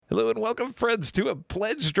Hello and welcome, friends, to a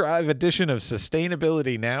Pledge Drive edition of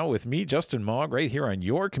Sustainability Now with me, Justin Mogg, right here on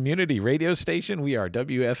your community radio station. We are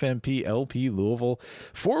WFMP LP Louisville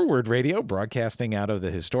Forward Radio, broadcasting out of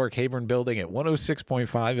the historic Hayburn Building at 106.5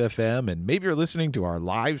 FM, and maybe you're listening to our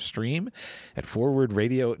live stream at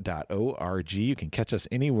forwardradio.org. You can catch us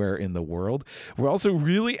anywhere in the world. We're also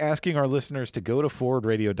really asking our listeners to go to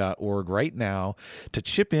forwardradio.org right now to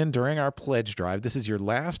chip in during our Pledge Drive. This is your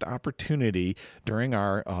last opportunity during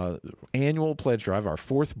our annual pledge drive, our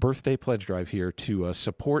fourth birthday pledge drive here to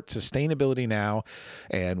support Sustainability Now.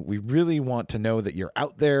 And we really want to know that you're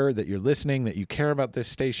out there, that you're listening, that you care about this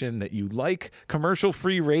station, that you like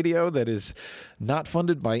commercial-free radio that is not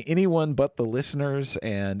funded by anyone but the listeners.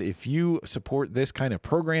 And if you support this kind of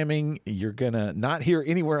programming, you're going to not hear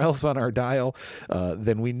anywhere else on our dial,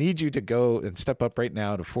 then we need you to go and step up right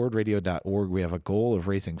now to forwardradio.org. We have a goal of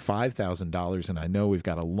raising $5,000, and I know we've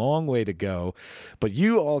got a long way to go, but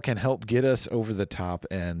you all can help get us over the top.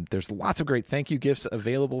 And there's lots of great thank you gifts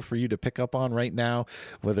available for you to pick up on right now,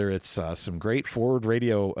 whether it's some great Forward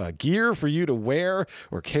Radio gear for you to wear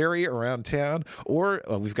or carry around town, or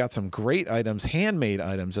we've got some great items, handmade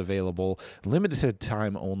items available, limited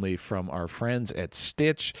time only, from our friends at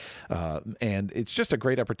Stitch. And it's just a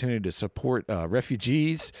great opportunity to support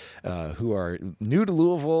refugees who are new to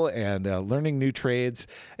Louisville and learning new trades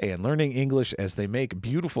and learning English as they make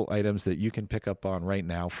beautiful items that you can pick up on right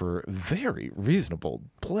now for very reasonable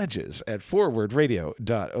pledges at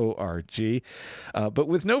forwardradio.org. But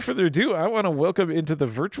with no further ado, I want to welcome into the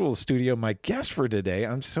virtual studio my guest for today.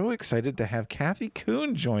 I'm so excited to have Cathy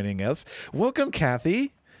Kuhn joining us. Welcome,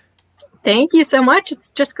 Cathy. Thank you so much. It's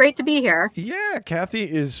just great to be here. Yeah, Cathy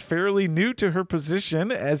is fairly new to her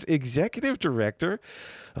position as executive director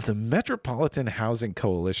of the Metropolitan Housing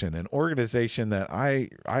Coalition, an organization that I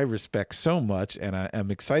respect so much, and I am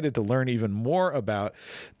excited to learn even more about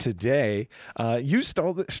today. You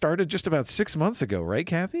started just about 6 months ago, right,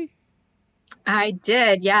 Cathy? I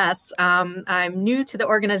did, yes. I'm new to the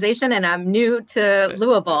organization, and I'm new to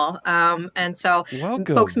Louisville. And so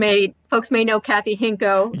Welcome. folks may know Cathy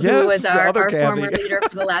Hinko, Yes, who was our Cathy. former leader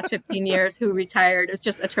for the last 15 years, who retired. Is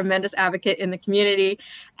just a tremendous advocate in the community.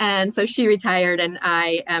 And so she retired, and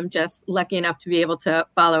I am just lucky enough to be able to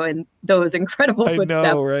follow in those incredible footsteps.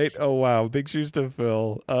 I know, right? Oh, wow. Big shoes to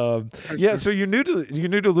fill. Yeah, so you're new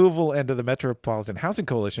to Louisville and to the Metropolitan Housing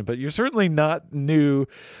Coalition, but you're certainly not new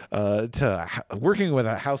to working with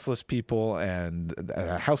houseless people and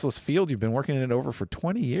a houseless field. You've been working in it over for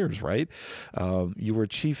 20 years, right? You were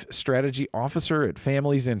chief strategy officer at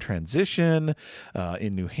Families in Transition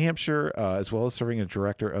in New Hampshire, as well as serving as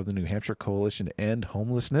director of the New Hampshire Coalition to End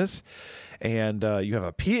Homelessness. And you have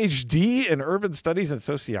a PhD in urban studies and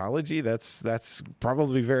sociology. That's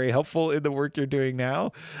probably very helpful in the work you're doing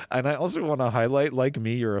now. And I also want to highlight, like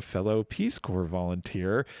me, you're a fellow Peace Corps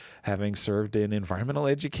volunteer, having served in environmental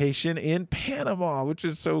education in Panama, which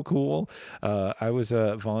is so cool. I was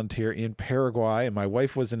a volunteer in Paraguay, and my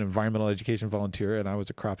wife was an environmental education volunteer, and I was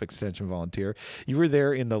a crop extension volunteer. You were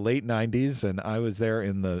there in the late 90s, and I was there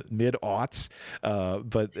in the mid-aughts.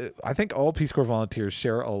 But I think all Peace Corps volunteers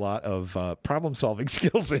share a lot of problem-solving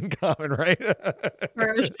skills in common, right?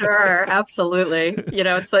 For sure, absolutely.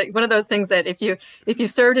 It's like one of those things that if you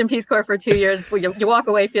served in Peace Corps for 2 years, you walk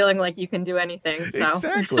away feeling like you can do anything. So.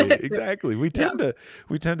 Exactly. We tend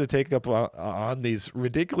to take up on these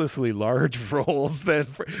ridiculously large roles that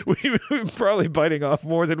we're probably biting off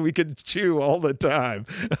more than we can chew all the time.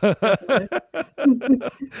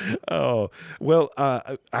 Oh, well,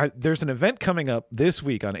 there's an event coming up this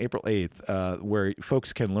week on April 8th where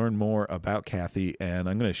folks can learn more about Cathy, and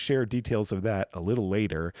I'm going to share details of that a little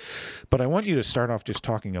later. But I want you to start off just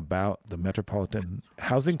talking about the Metropolitan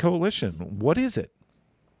Housing Coalition. What is it?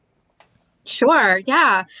 Sure.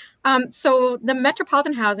 Yeah. So the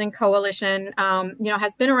Metropolitan Housing Coalition,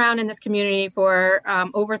 has been around in this community for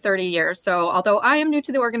over 30 years. So although I am new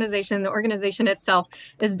to the organization itself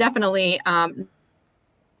is definitely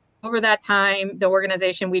over that time, the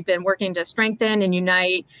organization, we've been working to strengthen and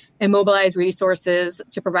unite and mobilize resources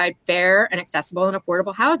to provide fair and accessible and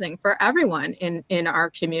affordable housing for everyone in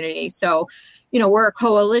our community. So, we're a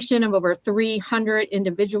coalition of over 300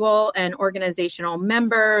 individual and organizational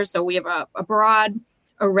members. So we have a broad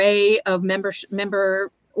array of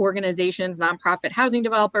member organizations, nonprofit housing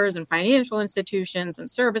developers and financial institutions and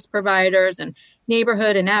service providers and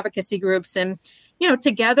neighborhood and advocacy groups. And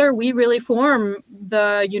together we really form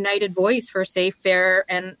the united voice for safe, fair,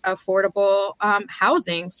 and affordable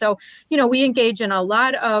housing. So, we engage in a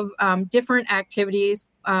lot of different activities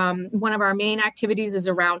one of our main activities is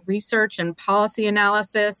around research and policy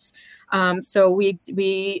analysis. So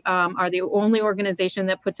we are the only organization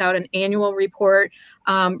that puts out an annual report,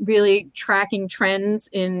 really tracking trends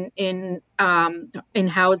in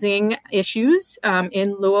housing issues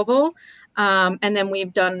in Louisville. And then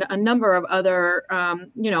we've done a number of other,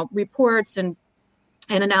 reports and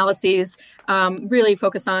analyses, really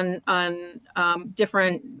focus on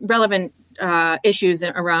different relevant issues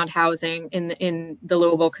around housing in the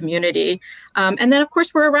Louisville community. And then, of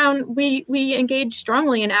course, we engage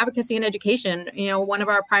strongly in advocacy and education. One of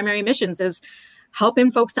our primary missions is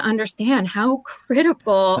helping folks to understand how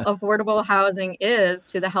critical affordable housing is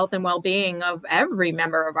to the health and well-being of every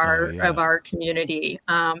member of our community.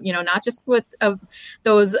 Not just of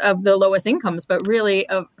those of the lowest incomes, but really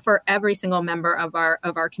for every single member of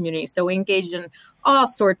our community. So we engage in all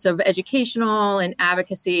sorts of educational and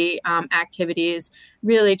advocacy activities,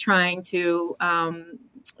 really trying to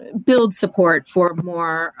build support for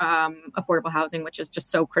more affordable housing, which is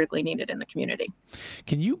just so critically needed in the community.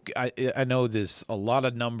 I know there's a lot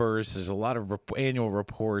of numbers, there's a lot of annual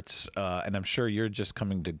reports, and I'm sure you're just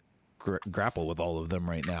coming to grapple with all of them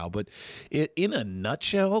right now. But in a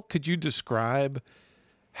nutshell, could you describe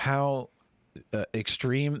how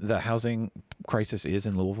extreme the housing crisis is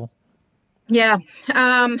in Louisville? Yeah,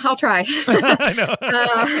 I'll try. I know.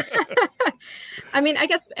 I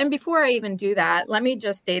guess, and before I even do that, let me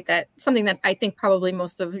just state that something that I think probably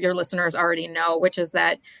most of your listeners already know, which is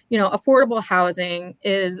that, affordable housing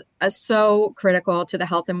is so critical to the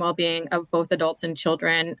health and well-being of both adults and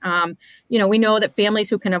children. We know that families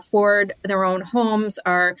who can afford their own homes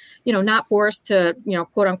are, not forced to,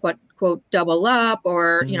 quote unquote, double up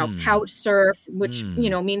or, couch surf, which,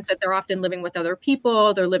 means that they're often living with other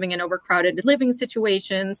people. They're living in overcrowded living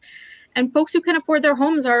situations. And folks who can afford their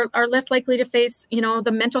homes are less likely to face,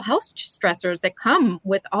 the mental health stressors that come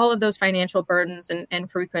with all of those financial burdens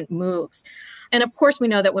and frequent moves. And of course, we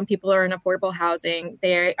know that when people are in affordable housing,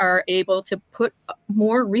 they are able to put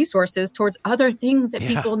more resources towards other things that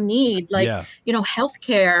people need, like,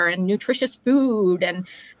 healthcare and nutritious food and,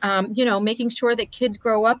 making sure that kids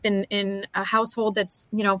grow up in a household that's,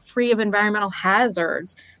 free of environmental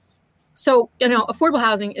hazards. So, affordable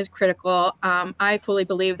housing is critical. I fully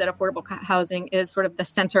believe that affordable housing is sort of the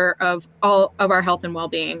center of all of our health and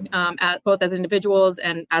well-being, both as individuals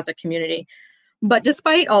and as a community. But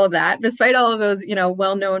despite all of that, despite all of those,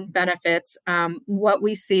 well-known benefits, what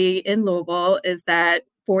we see in Louisville is that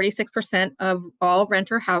 46% of all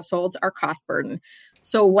renter households are cost burdened.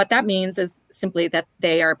 So what that means is simply that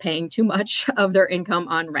they are paying too much of their income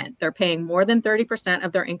on rent. They're paying more than 30%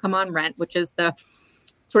 of their income on rent, which is the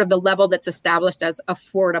sort of the level that's established as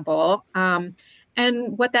affordable.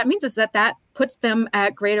 And what that means is that puts them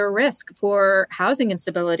at greater risk for housing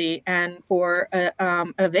instability and for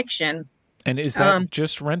eviction. And is that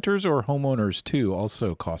just renters or homeowners too,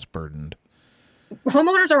 also cost burdened?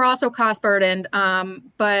 Homeowners are also cost burdened,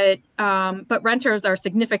 but renters are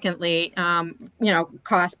significantly,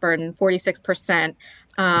 cost burdened. 46%,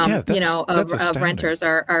 of renters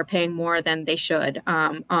are paying more than they should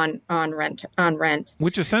on rent.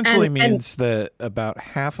 Which essentially means that about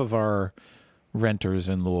half of our renters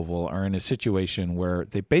in Louisville are in a situation where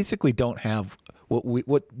they basically don't have what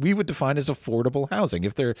we would define as affordable housing.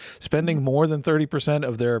 If they're spending more than 30%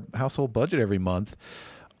 of their household budget every month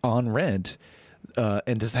on rent.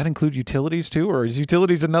 And does that include utilities too, or is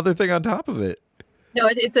utilities another thing on top of it? No,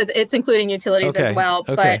 it's including utilities as well.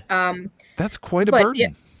 Okay. But that's quite a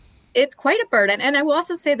burden. It's quite a burden, and I will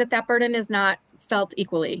also say that burden is not felt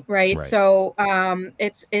equally, right? So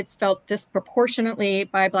it's felt disproportionately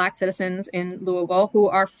by Black citizens in Louisville, who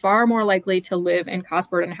are far more likely to live in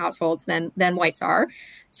cost-burdened households than whites are.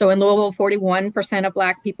 So in Louisville, 41% of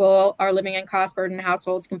Black people are living in cost-burdened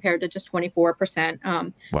households compared to just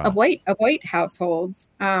 24% of white households.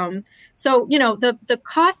 So the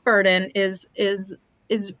cost burden is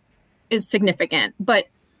significant, but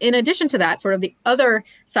in addition to that, sort of the other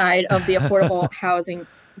side of the affordable housing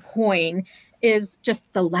coin is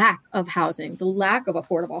just the lack of housing, the lack of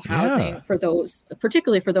affordable housing for those,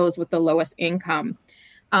 particularly for those with the lowest income.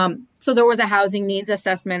 So there was a housing needs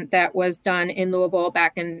assessment that was done in Louisville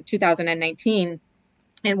back in 2019.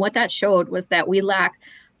 And what that showed was that we lack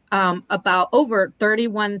about over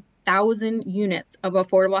 31,000 units of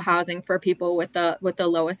affordable housing for people with the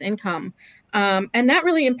lowest income. And that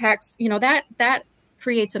really impacts, that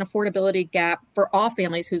creates an affordability gap for all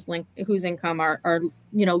families whose income are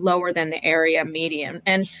lower than the area median.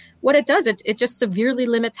 And what it does, it just severely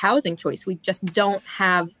limits housing choice. We just don't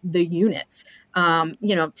have the units,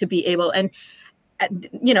 to be able. And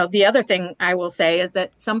the other thing I will say is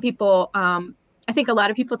that some people, I I think a lot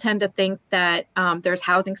of people tend to think that there's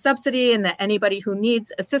housing subsidy and that anybody who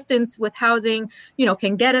needs assistance with housing,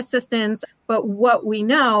 can get assistance. But what we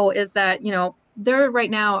know is that, there right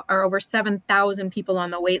now are over 7,000 people on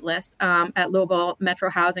the wait list at Louisville Metro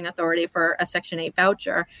Housing Authority for a Section 8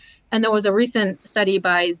 voucher. And there was a recent study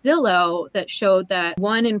by Zillow that showed that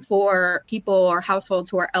 1 in 4 people or households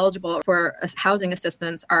who are eligible for housing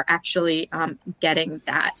assistance are actually getting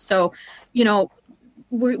that. So,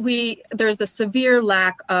 there's a severe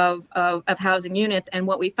lack of housing units. And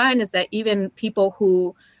what we find is that even people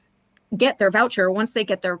who get their voucher, once they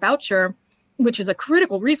get their voucher, which is a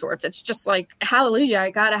critical resource, it's just like, hallelujah,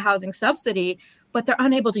 I got a housing subsidy, but they're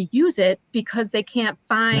unable to use it because they can't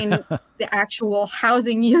find the actual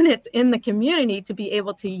housing units in the community to be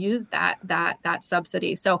able to use that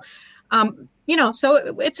subsidy. So, so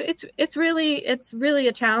it's really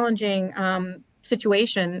a challenging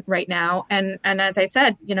situation right now. And as I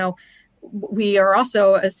said, we are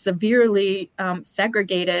also a severely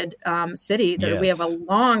segregated city. That We have a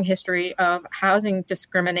long history of housing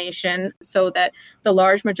discrimination, so that the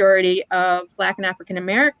large majority of Black and African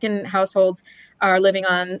American households are living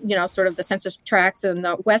on, sort of the census tracts in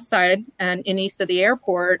the west side and in east of the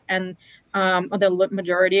airport. And the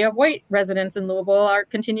majority of white residents in Louisville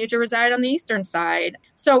continue to reside on the eastern side.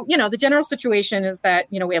 So, the general situation is that,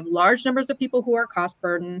 we have large numbers of people who are cost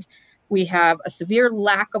burdened. We have a severe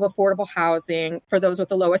lack of affordable housing for those with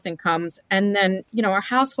the lowest incomes. And then, our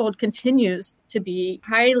household continues to be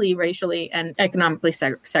highly racially and economically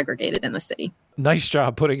segregated in the city. Nice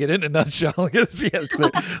job putting it in a nutshell. Yes,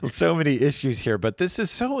 so many issues here. But this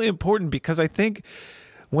is so important because I think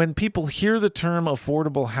when people hear the term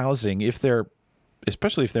affordable housing,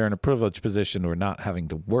 especially if they're in a privileged position or not having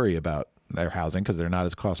to worry about their housing because they're not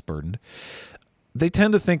as cost burdened, they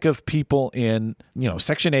tend to think of people in,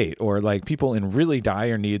 Section 8 or like people in really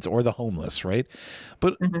dire needs or the homeless, right?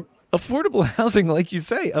 But affordable housing, like you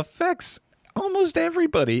say, affects almost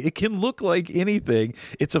everybody. It can look like anything.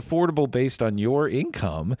 It's affordable based on your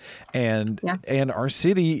income. And our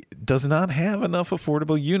city does not have enough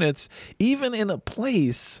affordable units, even in a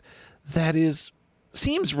place that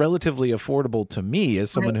seems relatively affordable to me as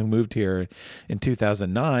someone who moved here in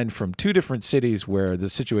 2009 from 2 different cities where the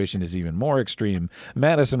situation is even more extreme,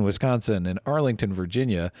 Madison, Wisconsin, and Arlington,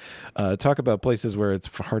 Virginia. Talk about places where it's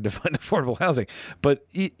hard to find affordable housing. But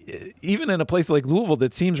even in a place like Louisville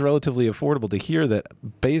that seems relatively affordable, to hear that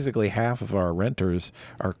basically half of our renters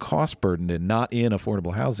are cost burdened and not in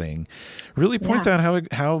affordable housing really points out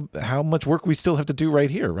how much work we still have to do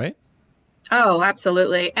right here, right? Oh,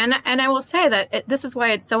 absolutely. And I will say that this is why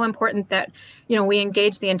it's so important that, we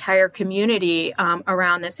engage the entire community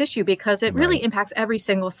around this issue, because it really impacts every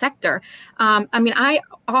single sector. I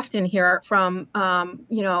often hear from,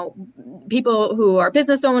 people who are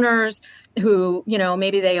business owners who,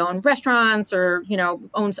 maybe they own restaurants or,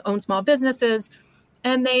 own small businesses.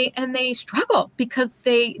 And they struggle because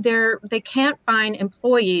they can't find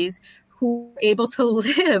employees who are able to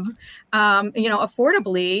live,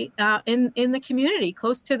 affordably in the community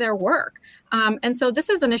close to their work. And so this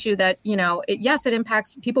is an issue that, it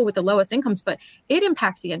impacts people with the lowest incomes, but it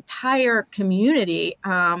impacts the entire community.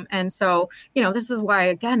 And so, this is why,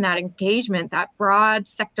 again, that engagement, that broad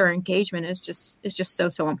sector engagement is just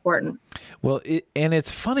so important. Well,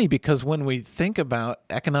 it's funny because when we think about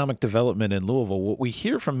economic development in Louisville, what we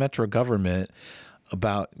hear from Metro government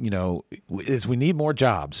about, is we need more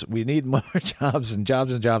jobs. We need more jobs and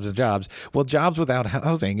jobs and jobs and jobs. Well, jobs without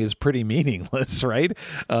housing is pretty meaningless, right?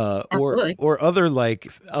 Or other like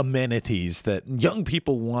amenities that young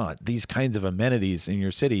people want, these kinds of amenities in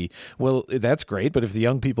your city. Well, that's great. But if the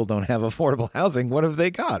young people don't have affordable housing, what have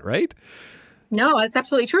they got, right? No, it's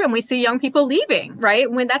absolutely true. And we see young people leaving, right?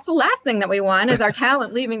 When that's the last thing that we want is our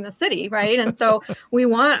talent leaving the city, right? And so we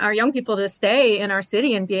want our young people to stay in our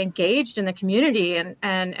city and be engaged in the community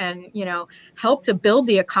and help to build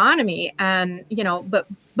the economy. And,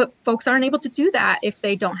 but folks aren't able to do that if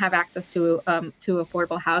they don't have access to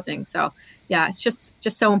affordable housing. So, yeah, it's just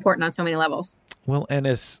so important on so many levels. Well, and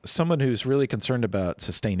as someone who's really concerned about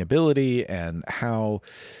sustainability and how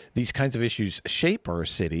these kinds of issues shape our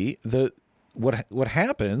city, what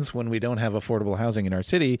happens when we don't have affordable housing in our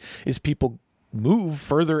city is people move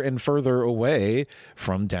further and further away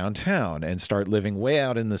from downtown and start living way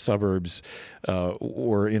out in the suburbs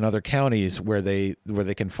or in other counties where they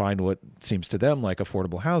can find what seems to them like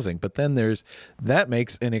affordable housing. But then that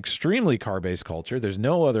makes an extremely car-based culture. There's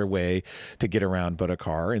no other way to get around but a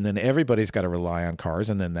car, and then everybody's got to rely on cars,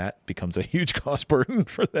 and then that becomes a huge cost burden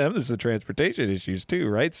for them. There's the transportation issues too,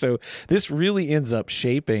 right? So this really ends up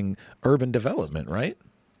shaping urban development, right?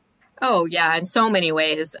 Oh, yeah, in so many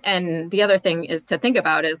ways. And the other thing is to think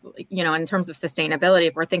about is, in terms of sustainability,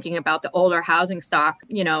 if we're thinking about the older housing stock,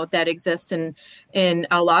 that exists in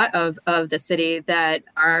a lot of the city that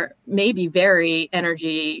are maybe very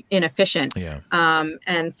energy inefficient. Yeah.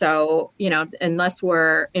 And so, unless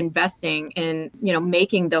we're investing in,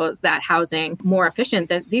 making that housing more efficient,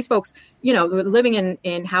 that these folks, living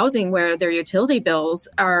in housing where their utility bills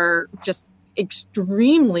are just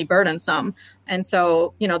extremely burdensome. And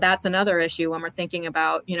so, that's another issue when we're thinking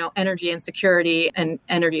about, energy insecurity and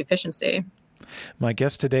energy efficiency. My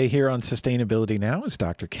guest today here on Sustainability Now is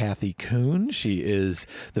Dr. Cathy Kuhn. She is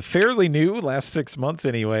the fairly new, last 6 months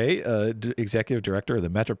anyway, Executive Director of the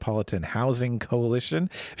Metropolitan Housing Coalition.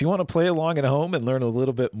 If you want to play along at home and learn a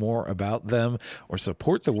little bit more about them or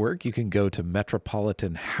support the work, you can go to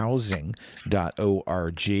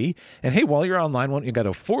metropolitanhousing.org. And hey, while you're online, why don't you go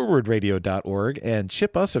to forwardradio.org and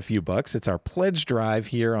chip us a few bucks? It's our pledge drive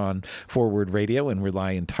here on Forward Radio and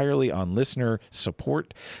rely entirely on listener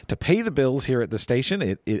support to pay the bills here at the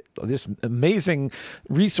station. This amazing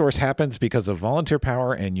resource happens because of volunteer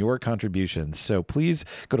power and your contributions. So please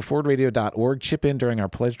go to forwardradio.org, chip in during our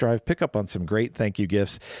pledge drive, pick up on some great thank you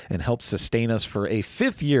gifts, and help sustain us for a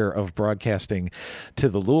 5th year of broadcasting to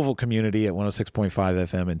the Louisville community at 106.5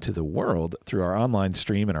 FM and to the world through our online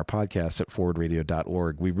stream and our podcast at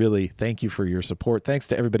forwardradio.org. We really thank you for your support. Thanks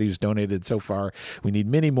to everybody who's donated so far. We need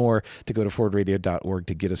many more to go to forwardradio.org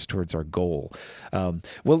to get us towards our goal.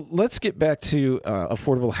 Well, let's get back to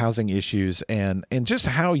affordable housing issues and just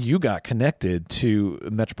how you got connected to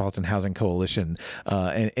Metropolitan Housing Coalition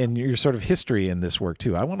and your sort of history in this work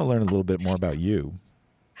too. I want to learn a little bit more about you.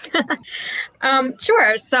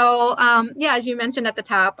 Sure. So, as you mentioned at the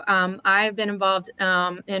top, I've been involved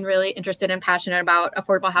and really interested and passionate about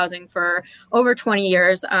affordable housing for over 20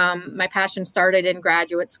 years. My passion started in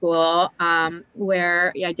graduate school,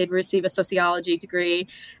 where I did receive a sociology degree.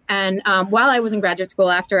 And while I was in graduate school,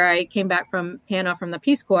 after I came back from PANA from the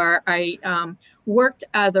Peace Corps, I worked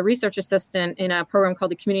as a research assistant in a program called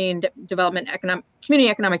the Community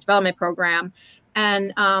Economic Development Program.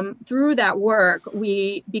 And through that work,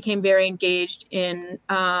 we became very engaged in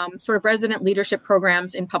sort of resident leadership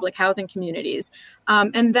programs in public housing communities.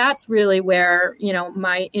 And that's really where,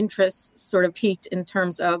 my interests sort of peaked in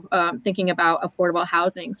terms of thinking about affordable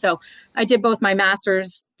housing. So I did both my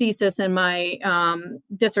master's thesis and my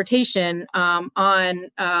dissertation on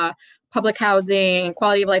public housing,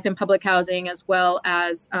 quality of life in public housing, as well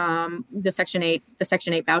as the Section 8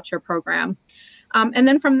 voucher program. And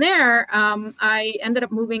then from there, I ended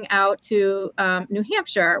up moving out to New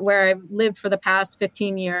Hampshire, where I've lived for the past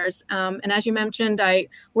 15 years. And as you mentioned, I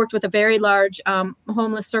worked with a very large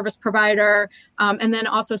homeless service provider, and then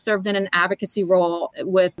also served in an advocacy role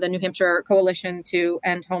with the New Hampshire Coalition to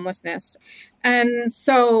End Homelessness. And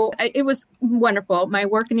so it was wonderful. My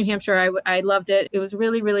work in New Hampshire, I loved it. It was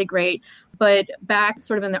really, really great. But back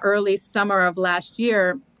sort of in the early summer of last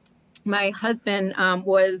year, my husband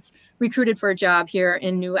was recruited for a job here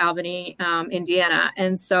in New Albany, Indiana.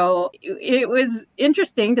 And so it was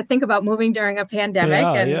interesting to think about moving during a pandemic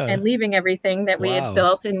and leaving everything that we had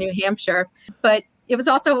built in New Hampshire. But it was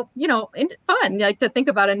also, fun, like to think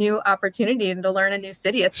about a new opportunity and to learn a new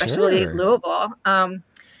city, especially Louisville.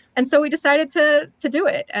 And so we decided to do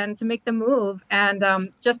it and to make the move. And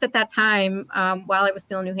just at that time, while I was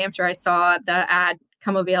still in New Hampshire, I saw the ad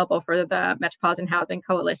come available for the Metropolitan Housing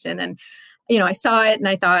Coalition. And, I saw it and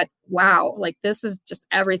I thought, wow, like this is just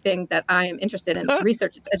everything that I am interested in. It's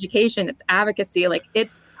research, it's education, it's advocacy, like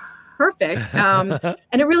it's perfect. And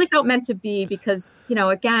it really felt meant to be because,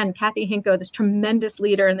 again, Cathy Hinko, this tremendous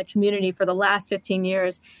leader in the community for the last 15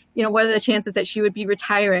 years, what are the chances that she would be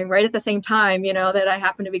retiring right at the same time, that I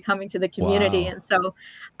happen to be coming to the community. Wow. And so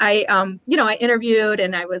I interviewed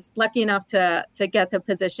and I was lucky enough to get the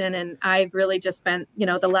position. And I've really just spent,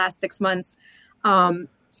 the last 6 months,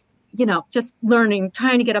 just learning,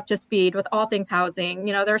 trying to get up to speed with all things housing.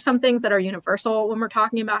 There are some things that are universal when we're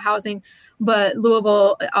talking about housing, but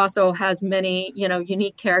Louisville also has many,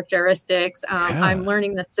 unique characteristics. I'm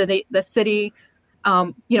learning the city.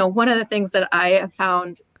 One of the things that I have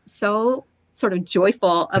found so sort of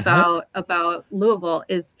joyful about Louisville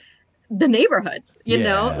is the neighborhoods,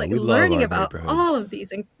 learning about all of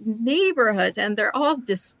these neighborhoods, and they're all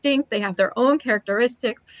distinct. They have their own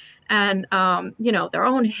characteristics and, their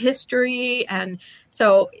own history. And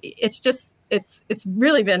so it's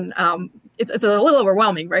really been, it's a little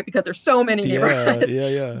overwhelming, right? Because there's so many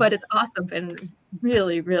neighborhoods, but it's awesome. And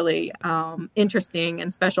really, really interesting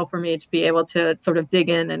and special for me to be able to sort of dig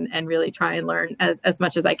in and really try and learn as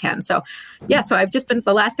much as I can. So, yeah, so I've just been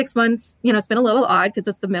the last 6 months, it's been a little odd because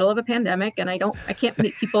it's the middle of a pandemic and I can't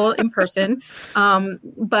meet people in person.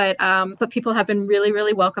 But people have been really,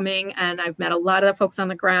 really welcoming, and I've met a lot of the folks on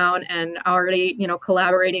the ground and already,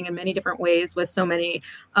 collaborating in many different ways with so many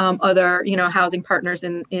other, housing partners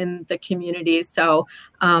in the community. So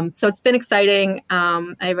it's been exciting.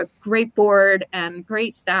 I have a great board and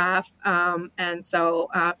great staff. And so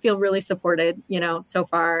feel really supported, so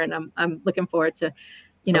far. And I'm looking forward to,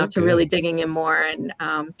 to really digging in more and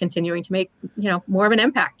continuing to make, more of an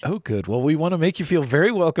impact. Oh, good. Well, we want to make you feel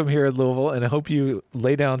very welcome here in Louisville, and I hope you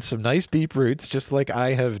lay down some nice deep roots, just like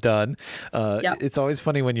I have done. Yep. It's always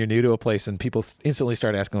funny when you're new to a place and people instantly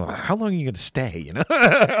start asking, well, how long are you going to stay?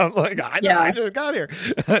 I'm like, I just got here.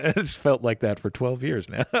 It's felt like that for 12 years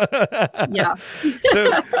now. Yeah.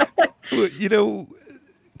 So,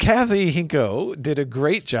 Cathy Hinko did a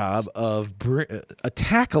great job of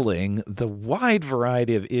tackling the wide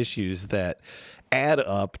variety of issues that add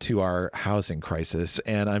up to our housing crisis.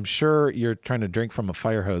 And I'm sure you're trying to drink from a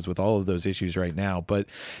fire hose with all of those issues right now. But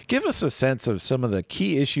give us a sense of some of the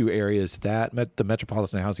key issue areas that the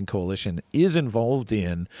Metropolitan Housing Coalition is involved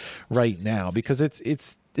in right now, because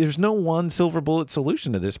there's no one silver bullet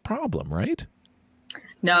solution to this problem, right?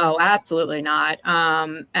 No, absolutely not.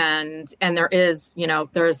 And there is,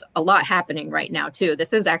 there's a lot happening right now too.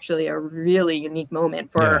 This is actually a really unique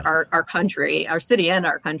moment for our country, our city and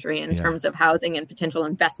our country in terms of housing and potential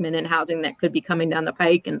investment in housing that could be coming down the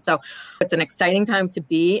pike. And so it's an exciting time to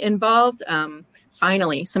be involved.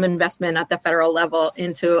 Finally, some investment at the federal level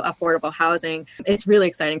into affordable housing. It's really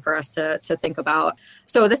exciting for us to think about.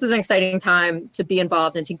 So this is an exciting time to be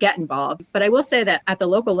involved and to get involved. But I will say that at the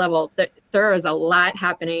local level, there is a lot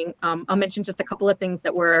happening. I'll mention just a couple of things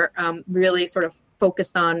that we're really sort of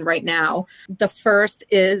focused on right now. The first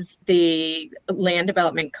is the land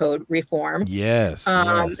development code reform. Yes.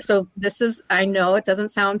 So this is, I know it doesn't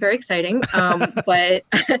sound very exciting, but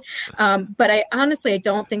I honestly, I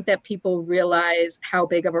don't think that people realize how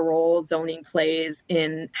big of a role zoning plays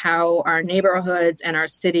in how our neighborhoods and our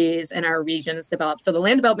cities and our regions develop. So the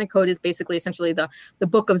land development code is basically essentially the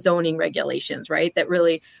book of zoning regulations, right? That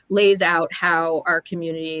really lays out how our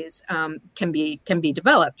communities can be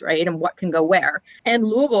developed, right? And what can go where. And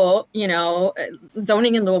Louisville,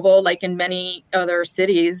 zoning in Louisville, like in many other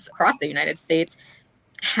cities across the United States,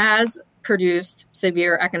 has produced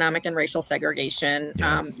severe economic and racial segregation,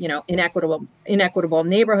 inequitable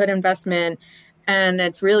neighborhood investment. And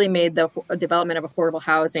it's really made the development of affordable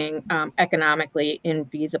housing economically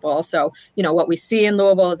infeasible. So, what we see in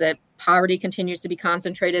Louisville is that poverty continues to be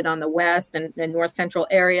concentrated on the west and north central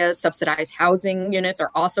areas. Subsidized housing units are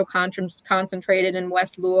also concentrated in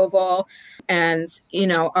West Louisville. And,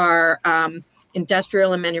 our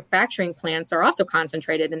industrial and manufacturing plants are also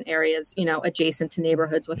concentrated in areas, adjacent to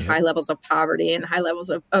neighborhoods with high levels of poverty and high levels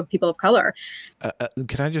of people of color.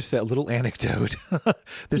 Can I just say a little anecdote?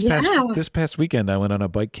 This past weekend, I went on a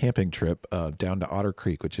bike camping trip down to Otter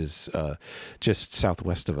Creek, which is just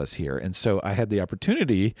southwest of us here. And so I had the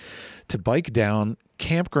opportunity to bike down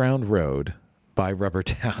Campground Road by Rubber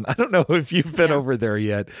Town. I don't know if you've been over there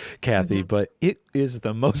yet, Cathy, but it is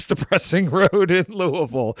the most depressing road in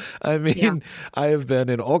Louisville. I mean, I have been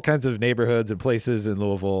in all kinds of neighborhoods and places in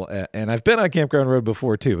Louisville, and I've been on Campground Road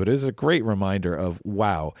before too, but it is a great reminder of,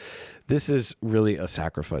 wow, this is really a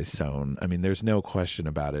sacrifice zone. I mean, there's no question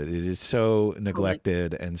about it. It is so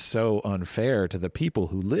neglected and so unfair to the people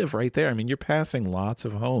who live right there. I mean, you're passing lots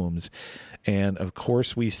of homes. And of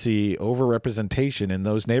course, we see overrepresentation in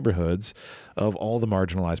those neighborhoods of all the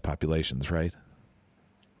marginalized populations, right?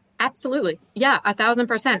 Absolutely. Yeah,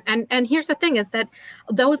 1,000%. And here's the thing is that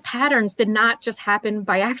those patterns did not just happen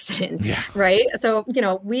by accident, right? So,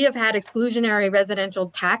 we have had exclusionary residential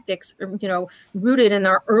tactics, rooted in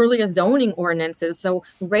our earliest zoning ordinances. So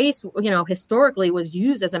race, historically was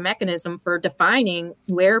used as a mechanism for defining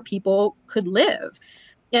where people could live.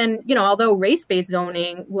 And, although race-based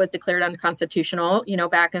zoning was declared unconstitutional,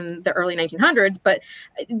 back in the early 1900s, but,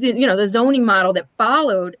 the zoning model that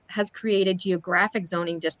followed has created geographic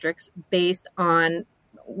zoning districts based on,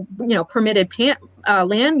 permitted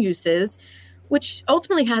land uses, which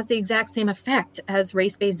ultimately has the exact same effect as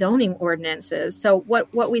race-based zoning ordinances. So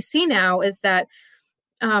what we see now is that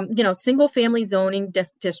single family zoning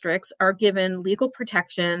districts are given legal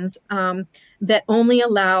protections that only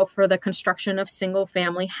allow for the construction of single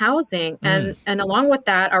family housing. And along with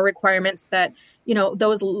that are requirements that,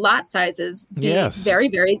 those lot sizes be very,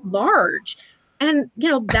 very large. And,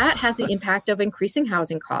 that has the impact of increasing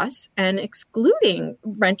housing costs and excluding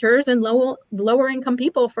renters and lower income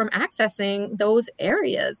people from accessing those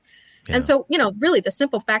areas. Yeah. And so, really the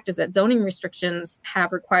simple fact is that zoning restrictions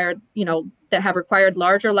have required, that have required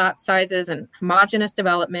larger lot sizes and homogeneous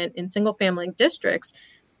development in single family districts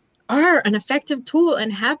are an effective tool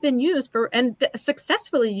and have been used and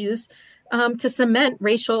successfully used to cement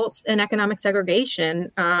racial and economic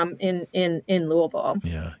segregation in Louisville.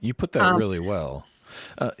 Yeah, you put that really well.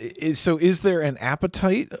 Is there an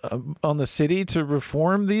appetite on the city to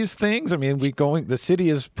reform these things? I mean, the city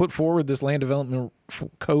has put forward this land development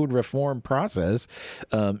code reform process.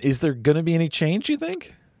 Is there going to be any change, you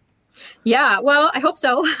think? Yeah, well, I hope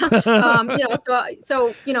so. In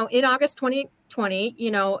August 2020,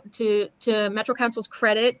 to Metro Council's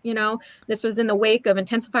credit, this was in the wake of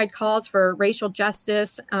intensified calls for racial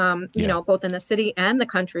justice, both in the city and the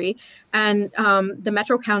country. And the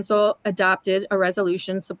Metro Council adopted a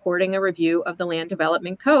resolution supporting a review of the land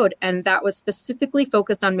development code. And that was specifically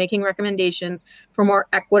focused on making recommendations for more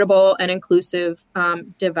equitable and inclusive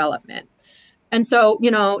development. And so,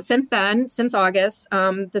 since then, since August,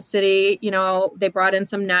 the city, they brought in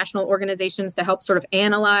some national organizations to help sort of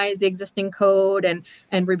analyze the existing code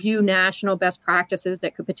and review national best practices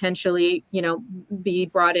that could potentially, be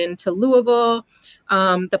brought into Louisville.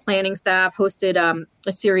 The planning staff hosted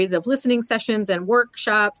a series of listening sessions and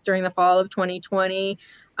workshops during the fall of 2020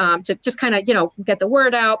 to just kind of, get the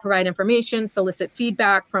word out, provide information, solicit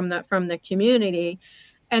feedback from the community.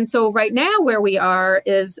 And so right now where we are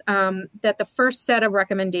is that the first set of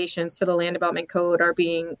recommendations to the Land Development Code are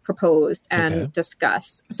being proposed and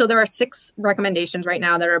discussed. So there are 6 recommendations right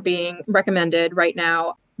now that are being recommended right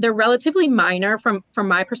now. They're relatively minor from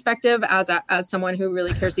my perspective as someone who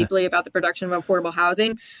really cares deeply about the production of affordable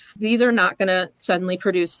housing. These are not going to suddenly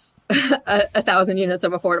produce 1,000 units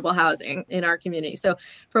of affordable housing in our community. So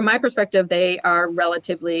from my perspective, they are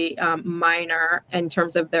relatively minor in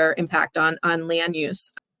terms of their impact on land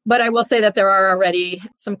use. But I will say that there are already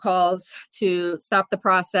some calls to stop the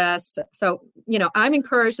process. So, I'm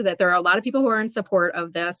encouraged that there are a lot of people who are in support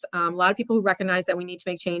of this, a lot of people who recognize that we need to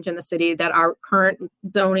make change in the city, that our current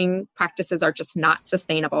zoning practices are just not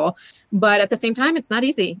sustainable. But at the same time, it's not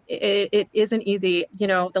easy. It isn't easy.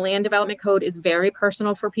 The land development code is very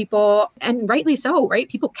personal for people, and rightly so, right?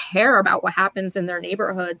 People care about what happens in their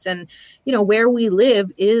neighborhoods. And, where we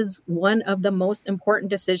live is one of the most important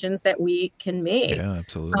decisions that we can make. Yeah,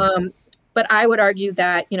 absolutely. But I would argue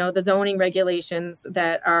that, the zoning regulations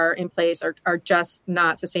that are in place are just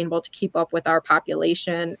not sustainable to keep up with our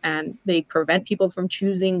population, and they prevent people from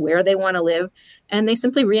choosing where they want to live, and they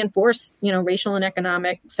simply reinforce, racial and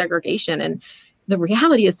economic segregation. And the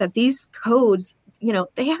reality is that these codes,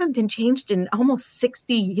 they haven't been changed in almost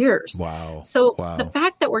 60 years. Wow. So the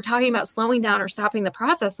fact that we're talking about slowing down or stopping the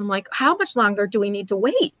process, I'm like, how much longer do we need to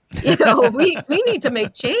wait? We need to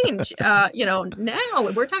make change. Now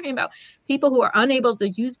we're talking about people who are unable to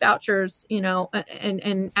use vouchers,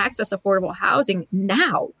 and access affordable housing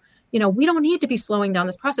now. We don't need to be slowing down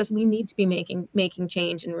this process. We need to be making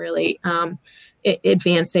change and really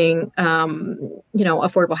advancing,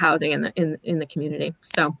 affordable housing in the community.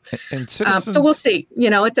 So, and citizens... so we'll see.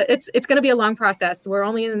 It's going to be a long process. We're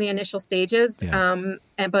only in the initial stages,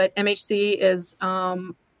 but MHC is,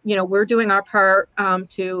 we're doing our part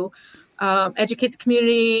to educate the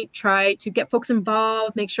community, try to get folks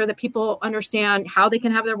involved, make sure that people understand how they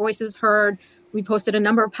can have their voices heard. We've hosted a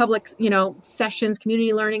number of public, sessions,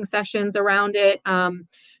 community learning sessions around it.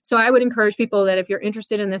 So I would encourage people that if you're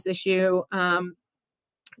interested in this issue,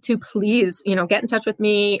 to please, get in touch with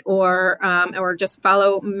me or just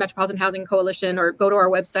follow Metropolitan Housing Coalition, or go to our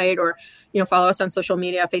website, or, follow us on social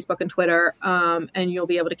media, Facebook and Twitter. And you'll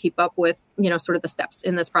be able to keep up with, sort of the steps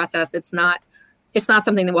in this process. It's not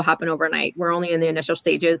something that will happen overnight. We're only in the initial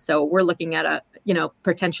stages. So we're looking at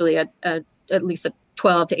potentially at least a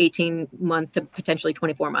 12 to 18 month to potentially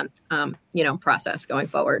 24 month, process going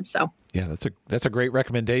forward. So. Yeah, that's a great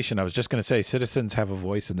recommendation. I was just going to say citizens have a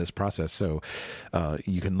voice in this process. So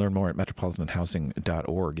you can learn more at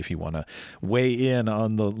metropolitanhousing.org if you want to weigh in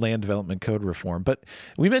on the land development code reform. But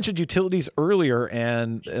we mentioned utilities earlier,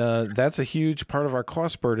 and that's a huge part of our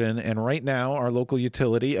cost burden. And right now, our local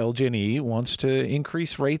utility, LG&E, wants to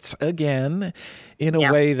increase rates again in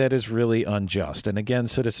a way that is really unjust. And again,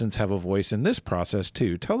 citizens have a voice in this process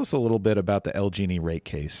too. Tell us a little bit about the LG&E rate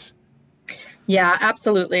case. Yeah,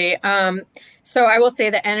 absolutely. So I will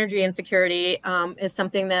say that energy insecurity is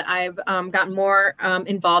something that I've gotten more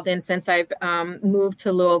involved in since I've moved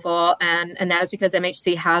to Louisville, and that is because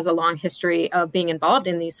MHC has a long history of being involved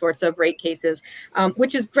in these sorts of rate cases,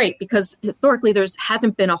 which is great because historically there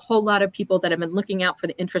hasn't been a whole lot of people that have been looking out for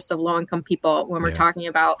the interests of low-income people when we're talking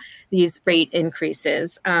about these rate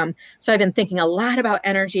increases. So I've been thinking a lot about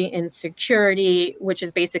energy insecurity, which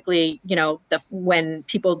is basically, when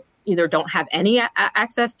people either don't have any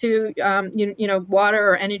access to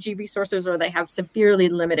water or energy resources, or they have severely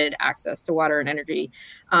limited access to water and energy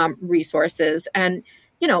resources. And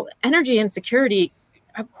energy insecurity,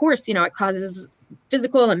 of course, it causes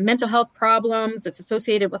physical and mental health problems. It's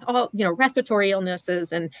associated with all respiratory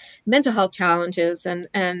illnesses and mental health challenges, and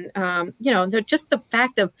just the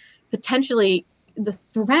fact of potentially the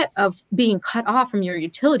threat of being cut off from your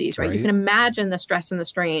utilities, right? You can imagine the stress and the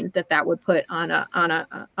strain that would put on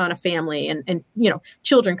a family, and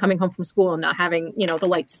children coming home from school and not having the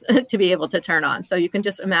lights to be able to turn on. So you can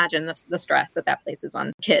just imagine the stress that places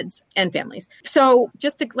on kids and families. So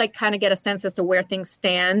just to kind of get a sense as to where things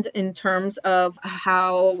stand in terms of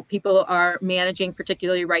how people are managing,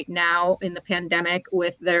 particularly right now in the pandemic,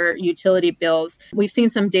 with their utility bills, we've seen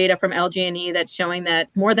some data from LG&E that's showing that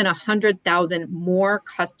more than 100,000 more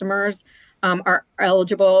customers were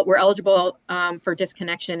eligible for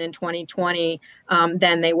disconnection in 2020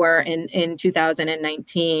 than they were in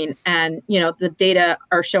 2019. And, the data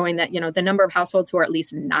are showing that, the number of households who are at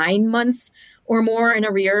least 9 months or more in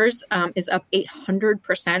arrears is up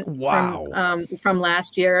 800% from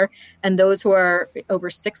last year. And those who are over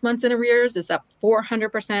 6 months in arrears is up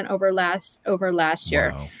 400% over last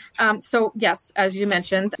year. So yes, as you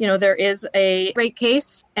mentioned, there is a rate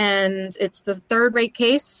case, and it's the third rate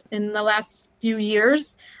case in the last few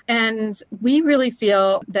years. And we really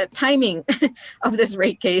feel that timing of this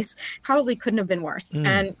rate case probably couldn't have been worse.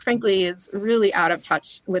 And frankly, is really out of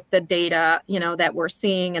touch with the data, that we're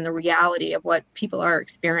seeing and the reality of what people are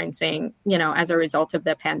experiencing, as a result of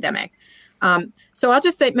the pandemic. So I'll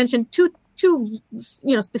just mention two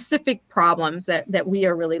specific problems that we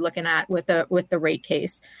are really looking at with the rate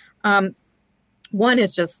case. One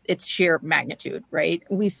is just its sheer magnitude, right?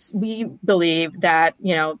 We believe that,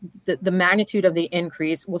 the magnitude of the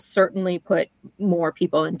increase will certainly put more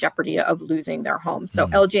people in jeopardy of losing their homes. So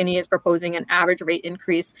LG&E is proposing an average rate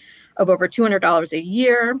increase of over $200 a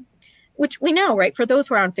year, which we know, right? For those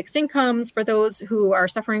who are on fixed incomes, for those who are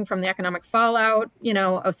suffering from the economic fallout,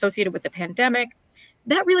 associated with the pandemic,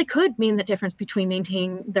 that really could mean the difference between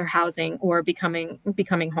maintaining their housing or becoming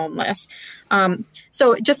homeless.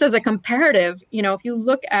 So just as a comparative, if you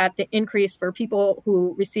look at the increase for people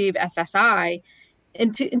who receive SSI,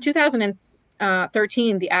 in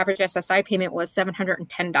 2013, the average SSI payment was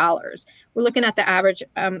 $710. We're looking at the average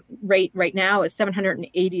rate right now is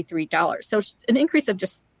 $783. So an increase of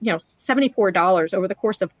just $74 over the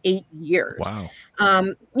course of 8 years. Wow.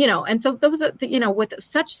 And so those are with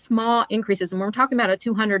such small increases, and we're talking about a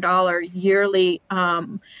 $200 yearly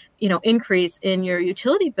increase in your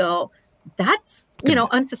utility bill, that's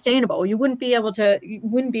unsustainable. You wouldn't be able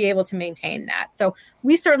to maintain that. So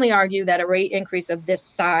we certainly argue that a rate increase of this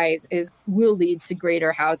size will lead to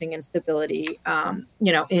greater housing instability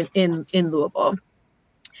in Louisville.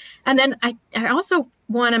 And then I also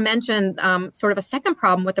want to mention sort of a second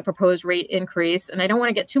problem with the proposed rate increase. And I don't want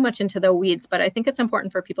to get too much into the weeds, but I think it's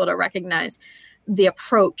important for people to recognize the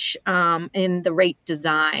approach in the rate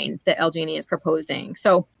design that LG&E is proposing.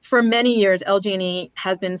 So for many years, LG&E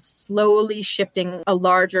has been slowly shifting a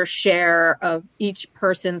larger share of each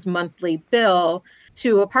person's monthly bill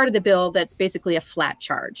to a part of the bill that's basically a flat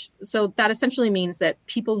charge. So that essentially means that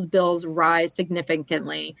people's bills rise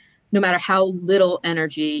significantly no matter how little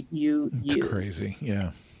energy you use. It's crazy,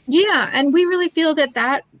 yeah. Yeah, and we really feel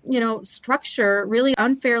that structure really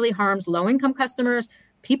unfairly harms low-income customers,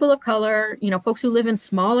 people of color, folks who live in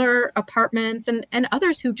smaller apartments, and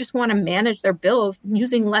others who just want to manage their bills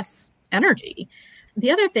using less energy. The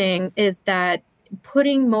other thing is that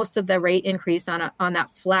putting most of the rate increase on that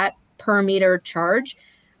flat per meter charge,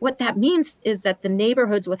 what that means is that the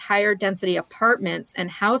neighborhoods with higher density apartments and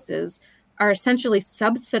houses are essentially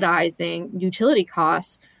subsidizing utility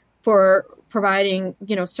costs for providing,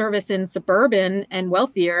 service in suburban and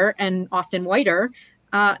wealthier and often whiter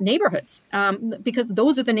neighborhoods, because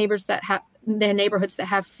those are the neighborhoods that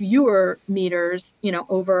have fewer meters,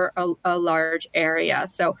 over a large area.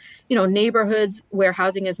 So, neighborhoods where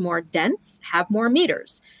housing is more dense have more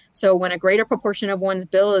meters. So when a greater proportion of one's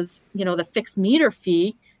bill is, the fixed meter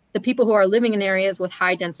fee, the people who are living in areas with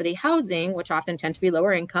high density housing, which often tend to be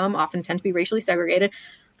lower income, often tend to be racially segregated,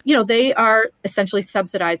 they are essentially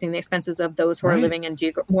subsidizing the expenses of those who are living in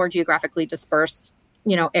more geographically dispersed,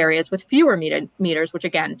 areas with fewer meters, which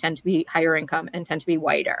again tend to be higher income and tend to be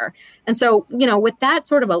whiter. And so, with that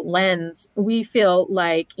sort of a lens, we feel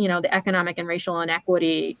like, the economic and racial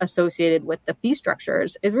inequity associated with the fee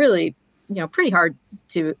structures is really, pretty hard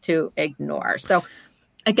to ignore. So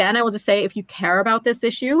again, I will just say, if you care about this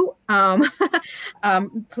issue,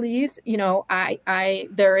 please,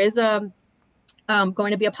 there is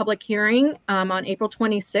going to be a public hearing on April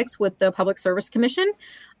 26th with the Public Service Commission.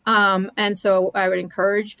 And so I would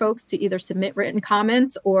encourage folks to either submit written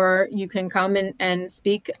comments, or you can come and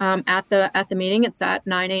speak at the meeting. It's at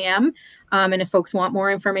 9 a.m. And if folks want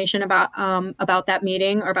more information about that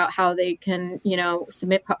meeting, or about how they can,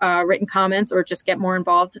 submit written comments or just get more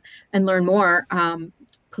involved and learn more,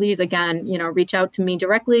 please, again, reach out to me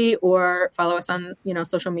directly, or follow us on,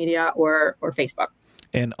 social media or Facebook.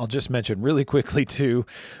 And I'll just mention really quickly too,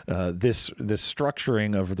 this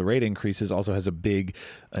structuring of the rate increases also has a big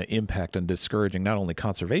impact on discouraging not only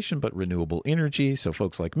conservation but renewable energy. So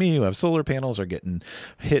folks like me who have solar panels are getting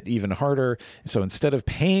hit even harder. So instead of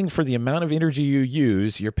paying for the amount of energy you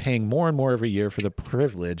use, you're paying more and more every year for the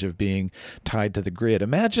privilege of being tied to the grid.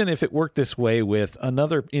 Imagine if it worked this way with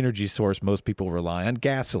another energy source most people rely on,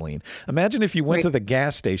 gasoline. Imagine if you went to the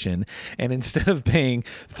gas station and instead of paying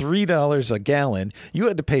 $3 a gallon, you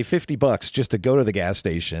had to pay $50 just to go to the gas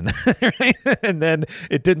station, right? And then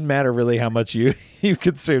it didn't matter really how much you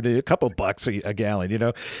consumed, a couple bucks a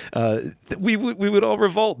gallon, we would all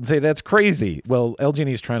revolt and say that's crazy. Well,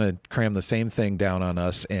 LG&E is trying to cram the same thing down on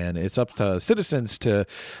us, and it's up to citizens to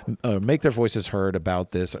make their voices heard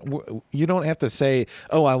about this. You don't have to say,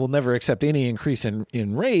 oh, I will never accept any increase in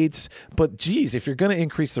rates, but geez, if you're going to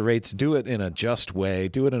increase the rates, do it in a just way,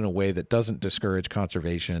 do it in a way that doesn't discourage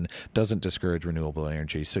conservation, doesn't discourage renewable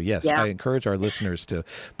energy. So yes, I encourage our listeners to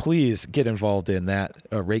please get involved in that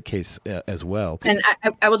rate case as well. And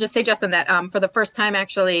I will just say, Justin, that for the first time,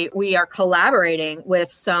 actually, we are collaborating with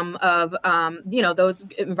some of those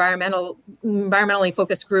environmentally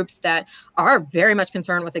focused groups that are very much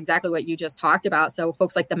concerned with exactly what you just talked about. So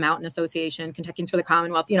folks like the Mountain Association, Kentuckians for the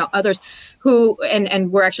Commonwealth, others who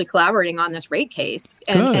and we're actually collaborating on this rate case.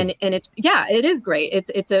 And it's it is great.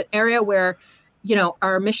 It's an area where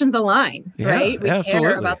our missions align, right? We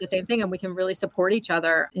care about the same thing, and we can really support each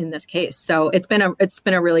other in this case. So it's been a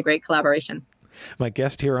really great collaboration. My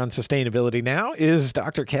guest here on Sustainability Now is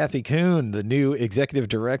Dr. Cathy Kuhn, the new Executive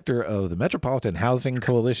Director of the Metropolitan Housing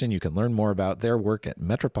Coalition. You can learn more about their work at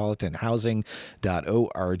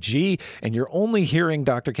metropolitanhousing.org. And you're only hearing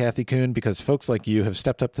Dr. Cathy Kuhn because folks like you have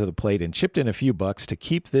stepped up to the plate and chipped in a few bucks to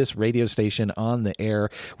keep this radio station on the air.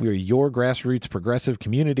 We are your grassroots progressive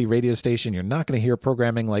community radio station. You're not going to hear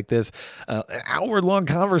programming like this, an hour-long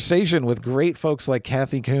conversation with great folks like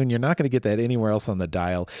Cathy Kuhn. You're not going to get that anywhere else on the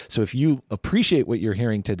dial. So if you appreciate what you're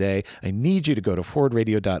hearing today, I need you to go to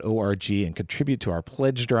forwardradio.org and contribute to our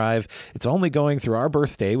pledge drive. It's only going through our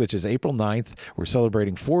birthday, which is April 9th. We're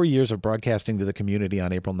celebrating 4 years of broadcasting to the community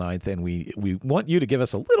on April 9th, and we want you to give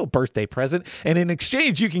us a little birthday present, and in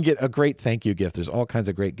exchange, you can get a great thank you gift. There's all kinds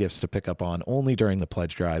of great gifts to pick up on only during the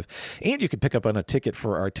pledge drive, and you can pick up on a ticket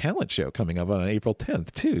for our talent show coming up on April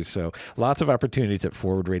 10th, too. So lots of opportunities at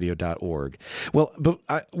forwardradio.org. Well, but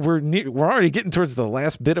we're already getting towards the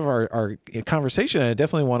last bit of our conversation, and I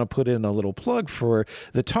definitely want to put in a little plug for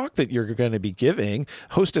the talk that you're going to be giving,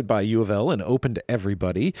 hosted by U of L and open to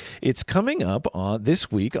everybody. It's coming up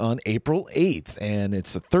this week on April 8th, and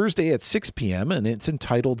it's a Thursday at 6 p.m., and it's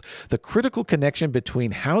entitled The Critical Connection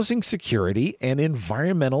Between Housing Security and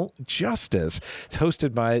Environmental Justice. It's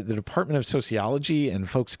hosted by the Department of Sociology, and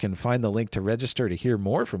folks can find the link to register to hear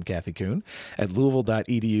more from Cathy Kuhn at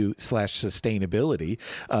louisville.edu/sustainability.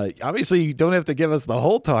 Obviously, you don't have to give us the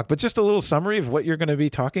whole talk, but just a little summary of what you're going to be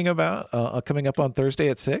talking about coming up on Thursday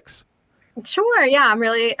at 6? Sure. Yeah, I'm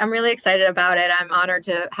really excited about it. I'm honored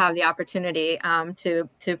to have the opportunity to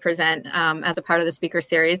present as a part of the speaker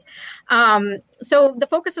series. So the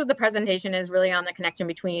focus of the presentation is really on the connection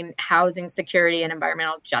between housing security and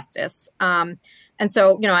environmental justice. And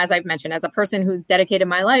so, as I've mentioned, as a person who's dedicated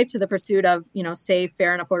my life to the pursuit of, safe,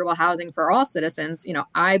 fair, and affordable housing for all citizens,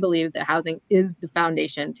 I believe that housing is the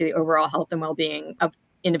foundation to the overall health and well-being of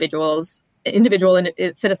individual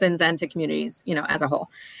citizens and to communities, as a whole.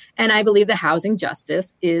 And I believe that housing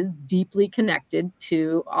justice is deeply connected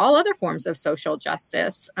to all other forms of social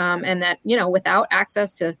justice. And that, without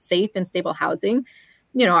access to safe and stable housing,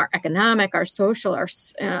 our economic, our social,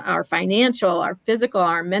 our financial, our physical,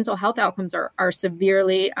 our mental health outcomes are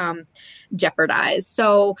severely jeopardized.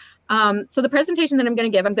 So the presentation that I'm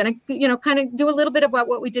going to give, I'm going to, kind of do a little bit of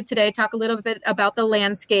what we did today, talk a little bit about the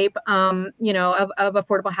landscape, of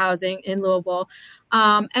affordable housing in Louisville.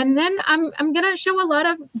 And then I'm going to show a lot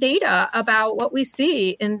of data about what we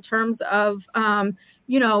see in terms of,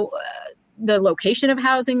 the location of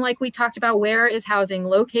housing, like we talked about. Where is housing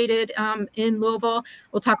located in Louisville?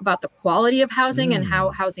 We'll talk about the quality of housing and how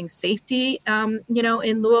housing safety,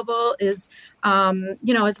 in Louisville is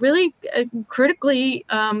really critically,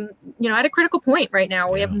 at a critical point right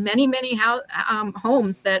now. We have many, many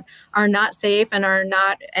homes that are not safe and are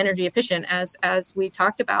not energy efficient, as we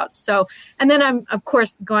talked about. So, and then I'm, of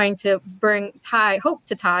course, going to hope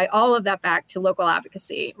to tie all of that back to local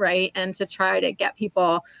advocacy, right? And to try to get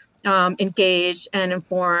people engaged and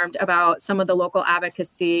informed about some of the local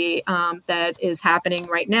advocacy that is happening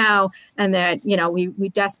right now, and that we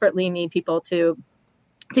desperately need people to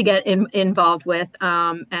get involved with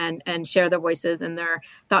and share their voices and their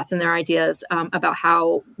thoughts and their ideas about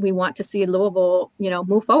how we want to see Louisville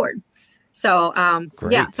move forward. So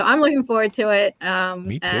so I'm looking forward to it.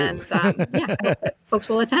 Me too. And I hope that folks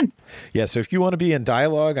will attend. Yeah. So if you want to be in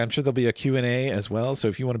dialogue, I'm sure there'll be a Q&A as well. So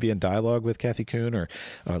if you want to be in dialogue with Cathy Kuhn or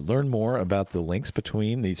learn more about the links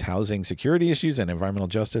between these housing security issues and environmental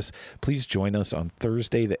justice, please join us on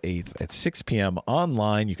Thursday the 8th at 6 p.m.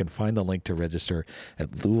 online. You can find the link to register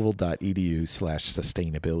at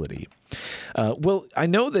louisville.edu/sustainability. Well, I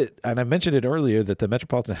know that, and I mentioned it earlier, that the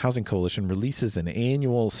Metropolitan Housing Coalition releases an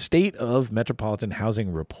annual State of Metropolitan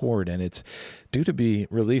Housing report, and it's due to be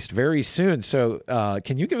released very soon. So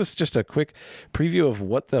can you give us just a quick preview of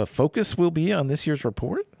what the focus will be on this year's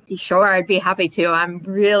report? Sure, I'd be happy to. I'm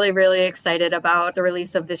really, really excited about the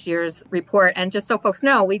release of this year's report. And just so folks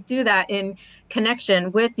know, we do that in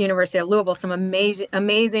connection with University of Louisville, some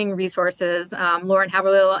amazing resources, Lauren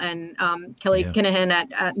Haverhill and Kelly Kinahan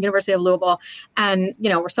at University of Louisville. And,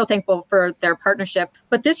 we're so thankful for their partnership.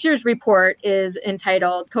 But this year's report is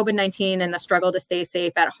entitled COVID-19 and the Struggle to Stay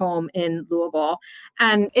Safe at Home in Louisville.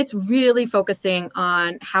 And it's really focusing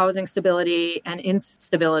on housing stability and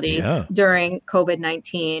instability during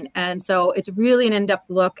COVID-19. And so it's really an in-depth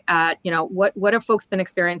look at, what have folks been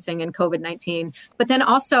experiencing in COVID-19, but then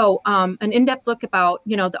also an in-depth look about,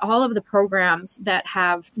 all of the programs that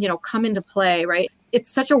have, come into play, right? It's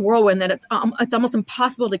such a whirlwind that it's almost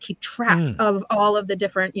impossible to keep track of all of the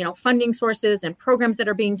different, funding sources and programs that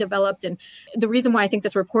are being developed. And the reason why I think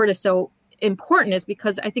this report is so important is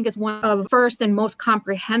because I think it's one of the first and most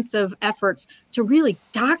comprehensive efforts to really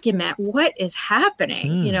document what is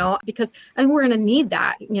happening, because I think we're going to need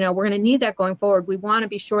that, we're going to need that going forward. We want to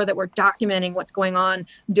be sure that we're documenting what's going on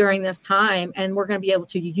during this time. And we're going to be able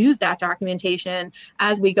to use that documentation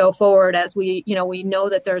as we go forward, as we know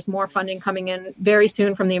that there's more funding coming in very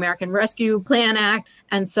soon from the American Rescue Plan Act.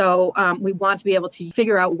 And so we want to be able to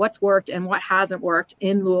figure out what's worked and what hasn't worked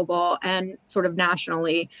in Louisville and sort of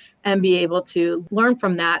nationally, and be able to learn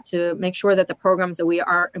from that to make sure that the programs that we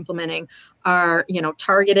are implementing are,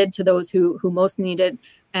 targeted to those who most need it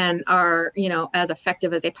and are, as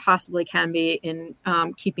effective as they possibly can be in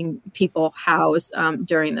keeping people housed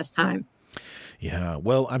during this time. Yeah,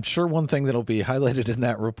 well, I'm sure one thing that'll be highlighted in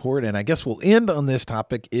that report, and I guess we'll end on this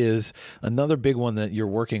topic, is another big one that you're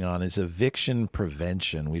working on is eviction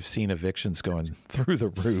prevention. We've seen evictions going through the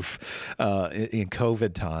roof in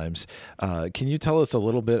COVID times. Can you tell us a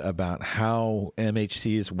little bit about how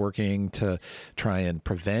MHC is working to try and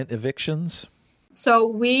prevent evictions? So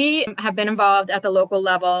we have been involved at the local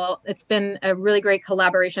level. It's been a really great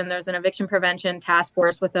collaboration. There's an eviction prevention task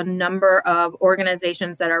force with a number of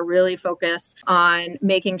organizations that are really focused on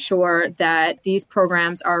making sure that these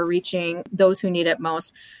programs are reaching those who need it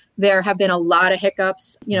most. There have been a lot of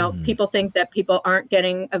hiccups. People think that people aren't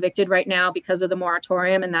getting evicted right now because of the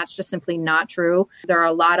moratorium, and that's just simply not true. There are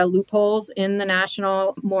a lot of loopholes in the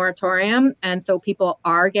national moratorium, and so people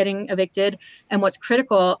are getting evicted. And what's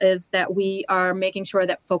critical is that we are making sure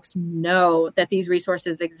that folks know that these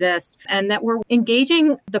resources exist and that we're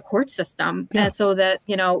engaging the court system so that,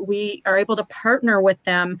 we are able to partner with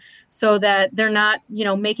them so that they're not,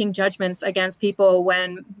 making judgments against people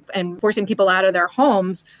and forcing people out of their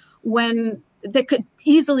homes when that could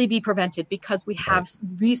easily be prevented, because we have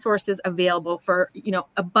resources available for,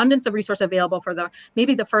 abundance of resource available for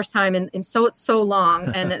maybe the first time in so long,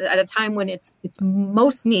 and at a time when it's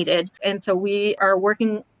most needed. And so we are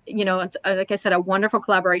working it's, like I said, a wonderful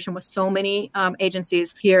collaboration with so many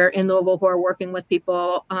agencies here in Louisville who are working with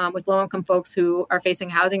people, with low-income folks who are facing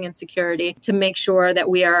housing insecurity, to make sure that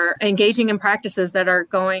we are engaging in practices that are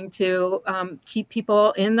going to keep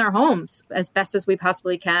people in their homes as best as we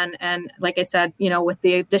possibly can. And like I said, with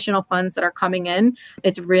the additional funds that are coming in,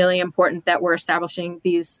 it's really important that we're establishing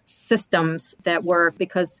these systems that work,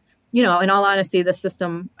 because in all honesty, the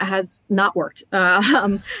system has not worked.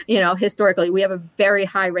 Historically, we have a very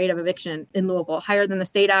high rate of eviction in Louisville, higher than the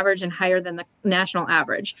state average and higher than the national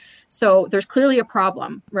average. So there's clearly a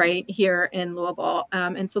problem right here in Louisville.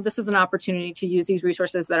 And so this is an opportunity to use these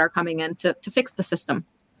resources that are coming in to fix the system.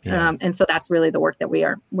 Yeah. And so that's really the work that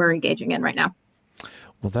we're engaging in right now.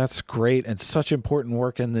 Well, that's great, and such important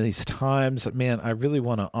work in these times. Man, I really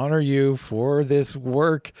want to honor you for this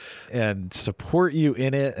work and support you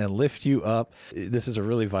in it and lift you up. This is a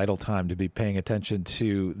really vital time to be paying attention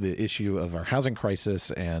to the issue of our housing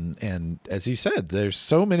crisis. And as you said, there's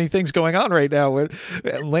so many things going on right now with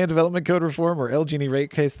land development code reform or LG&E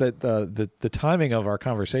rate case that the timing of our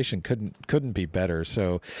conversation couldn't be better.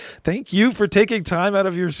 So thank you for taking time out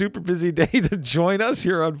of your super busy day to join us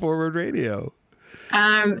here on Forward Radio.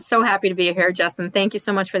 I'm so happy to be here, Justin. Thank you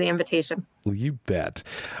so much for the invitation. Well, you bet.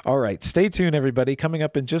 All right. Stay tuned, everybody. Coming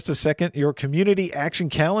up in just a second, your community action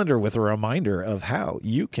calendar with a reminder of how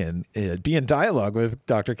you can be in dialogue with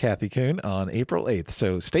Dr. Cathy Kuhn on April 8th.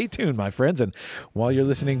 So stay tuned, my friends. And while you're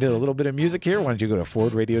listening to a little bit of music here, why don't you go to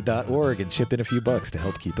forwardradio.org and chip in a few bucks to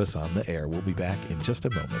help keep us on the air. We'll be back in just a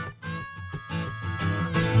moment.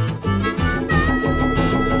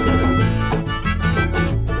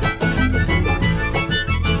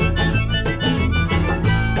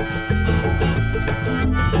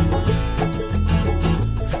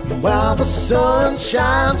 While the sun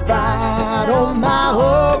shines bright on my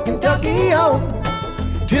old Kentucky home,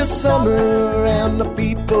 'tis summer and the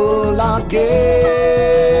people are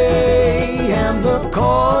gay, and the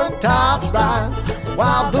corn tops rise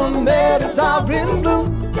while the meadows are in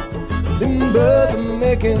bloom. Them birds are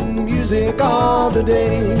making music all the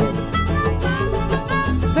day.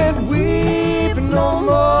 Said weep no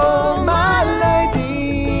more, my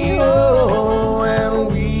lady, oh,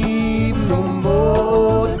 and weep no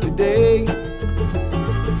more today.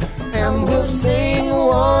 And we'll sing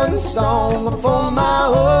one song for my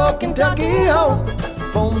old Kentucky home,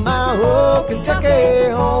 for my old Kentucky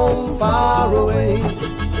home far away.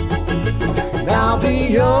 Now the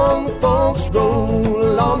young folks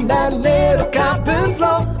roll on that little cabin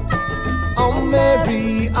floor, all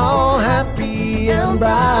merry, all happy and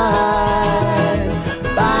bright.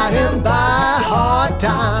 By and by, hard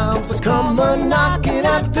times will come a-knocking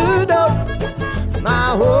at the door.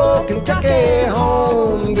 My old Kentucky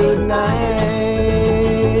home, good night.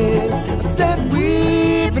 I said,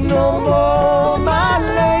 weep no more, my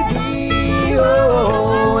lady,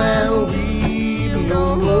 oh, and weep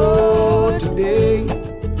no more today.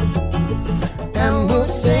 And we'll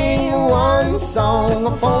sing one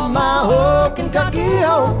song for my old Kentucky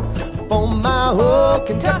home, for my old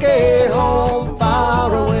Kentucky home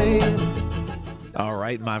far away. All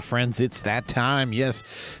right, my friends, it's that time. Yes,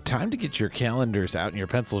 time to get your calendars out and your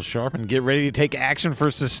pencils sharp and get ready to take action for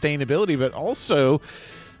sustainability, but also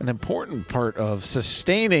an important part of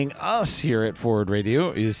sustaining us here at Forward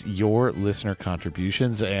Radio is your listener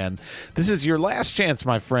contributions. And this is your last chance,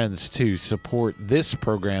 my friends, to support this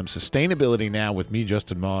program, Sustainability Now, with me,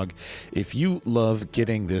 Justin Mogg. If you love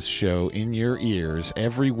getting this show in your ears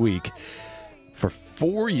every week, for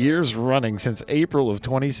 4 years running, since April of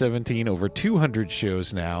 2017, over 200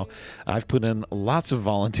 shows now. I've put in lots of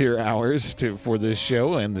volunteer hours for this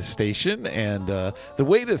show and the station, and the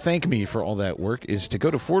way to thank me for all that work is to go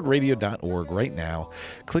to forwardradio.org right now,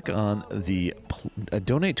 click on the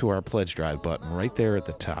Donate to Our Pledge Drive button right there at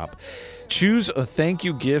the top. Choose a thank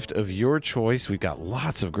you gift of your choice. We've got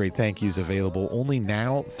lots of great thank yous available only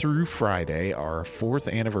now through Friday, our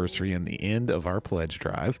 4th anniversary and the end of our pledge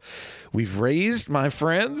drive. We've raised, my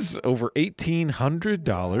friends, over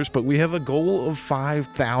 $1,800, but we have a goal of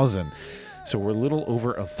 $5,000. So we're a little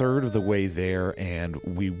over a third of the way there, and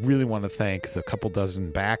we really want to thank the couple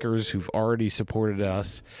dozen backers who've already supported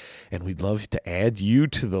us, and we'd love to add you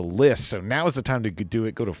to the list. So now is the time to do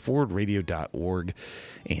it. Go to forwardradio.org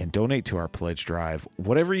and donate to our pledge drive.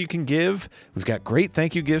 Whatever you can give, we've got great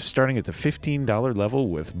thank you gifts starting at the $15 level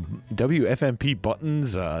with WFMP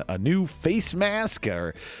buttons, a new face mask,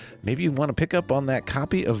 or maybe you want to pick up on that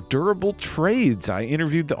copy of Durable Trades. I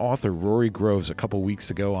interviewed the author, Rory Groves, a couple weeks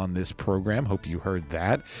ago on this program. Hope you heard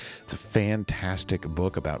that. It's a fantastic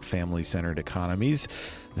book about family-centered economies.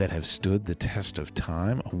 that have stood the test of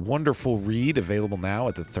time. A wonderful read available now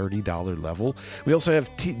at the $30 level. We also have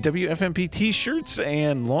WFMP t-shirts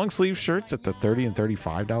and long sleeve shirts at the $30 and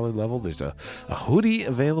 $35 level. There's a hoodie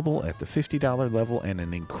available at the $50 level and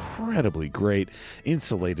an incredibly great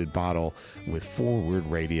insulated bottle with Forward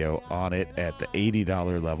Radio on it at the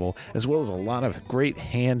 $80 level, as well as a lot of great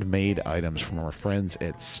handmade items from our friends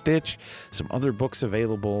at Stitch, some other books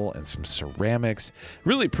available, and some ceramics.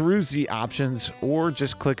 Really peruse the options, or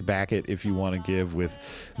just click back it if you want to give with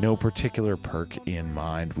no particular perk in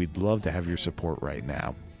mind. We'd love to have your support right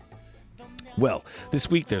now. Well, this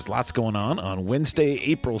week there's lots going on. On Wednesday,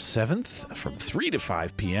 April 7th, from 3 to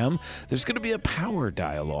 5 p.m., there's going to be a power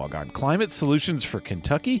dialogue on climate solutions for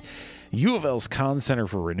Kentucky. U of L's Kuhn Center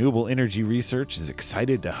for Renewable Energy Research is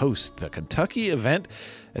excited to host the Kentucky event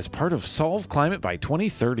as part of Solve Climate by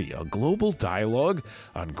 2030, a global dialogue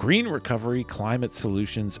on green recovery, climate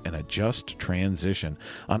solutions, and a just transition.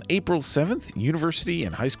 On April 7th, university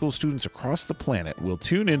and high school students across the planet will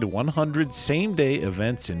tune into 100 same-day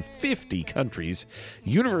events in 50 countries.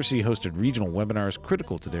 University-hosted regional webinars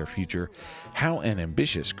critical to their future, how an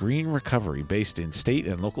ambitious green recovery based in state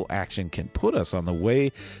and local action can put us on the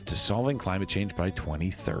way to solving climate change by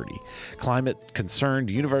 2030. Climate-concerned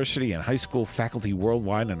university and high school faculty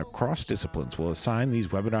worldwide and across disciplines will assign these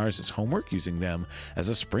webinars as homework, using them as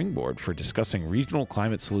a springboard for discussing regional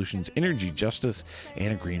climate solutions, energy justice,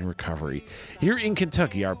 and a green recovery. Here in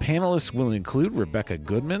Kentucky, our panelists will include Rebecca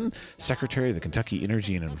Goodman, Secretary of the Kentucky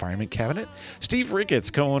Energy and Environment Cabinet, Steve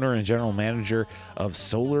Ricketts, co-owner and general manager of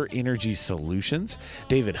Solar Energy Solutions,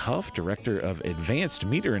 David Huff, Director of Advanced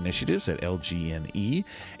Meter Initiatives at LG&E,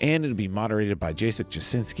 and it'll be moderated by Jacek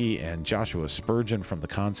Jasinski and Joshua Spurgeon from the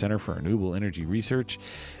Kuhn Center for Renewable Energy Research.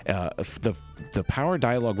 The Power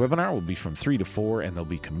Dialogue webinar will be from 3 to 4, and there'll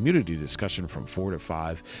be community discussion from 4 to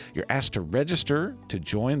 5. You're asked to register to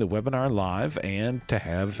join the webinar live and to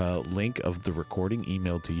have a link of the recording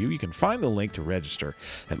emailed to you. You can find the link to register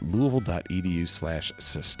at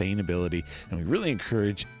louisville.edu/sustainability, and we really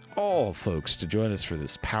encourage all folks to join us for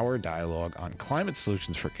this Power Dialogue on climate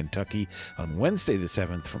solutions for Kentucky on Wednesday the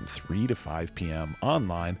 7th from 3 to 5 p.m.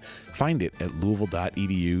 online. Find it at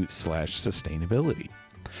louisville.edu/sustainability.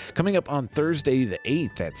 Coming up on Thursday the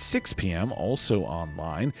 8th at 6 p.m., also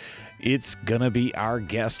online, it's going to be our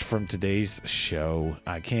guest from today's show.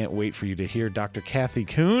 I can't wait for you to hear Dr. Cathy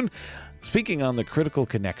Kuhn speaking on the critical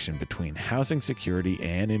connection between housing security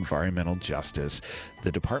and environmental justice.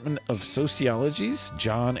 The Department of Sociology's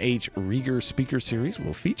John H. Rieger Speaker Series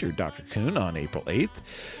will feature Dr. Kuhn on April 8th.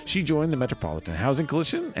 She joined the Metropolitan Housing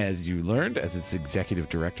Coalition, as you learned, as its executive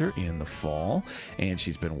director in the fall, and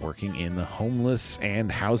she's been working in the homeless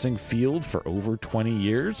and housing field for over 20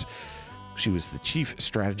 years. She was the Chief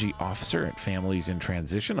Strategy Officer at Families in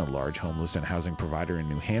Transition, a large homeless and housing provider in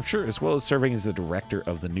New Hampshire, as well as serving as the director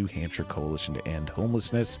of the New Hampshire Coalition to End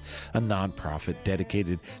Homelessness, a nonprofit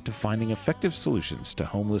dedicated to finding effective solutions to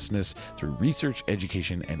homelessness through research,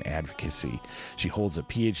 education, and advocacy. She holds a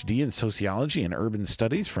PhD in Sociology and Urban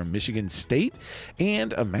Studies from Michigan State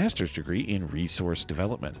and a master's degree in Resource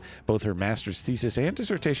Development. Both her master's thesis and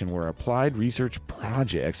dissertation were applied research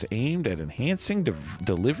projects aimed at enhancing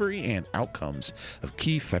delivery and outcomes of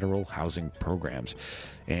key federal housing programs.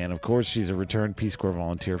 And of course, she's a returned Peace Corps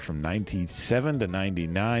volunteer from 1997 to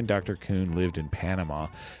 99. Dr. Kuhn lived in Panama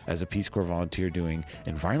as a Peace Corps volunteer doing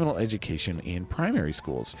environmental education in primary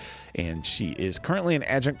schools. And she is currently an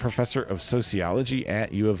adjunct professor of sociology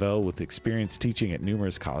at U of L with experience teaching at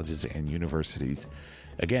numerous colleges and universities.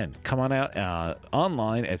 Again, come on out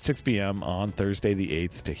online at 6 p.m. on Thursday the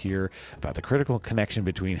 8th to hear about the critical connection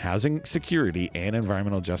between housing security and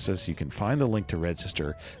environmental justice. You can find the link to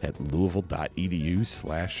register at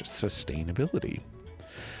louisville.edu/sustainability.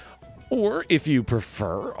 Or, if you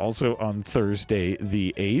prefer, also on Thursday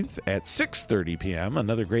the 8th at 6:30 p.m.,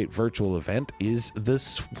 another great virtual event is the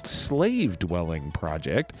Slave Dwelling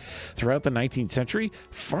Project. Throughout the 19th century,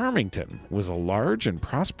 Farmington was a large and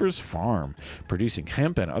prosperous farm, producing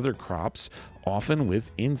hemp and other crops, often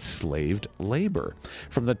with enslaved labor.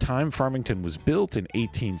 From the time Farmington was built in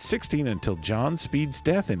 1816 until John Speed's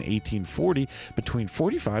death in 1840, between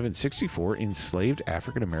 45 and 64 enslaved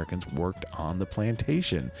African Americans worked on the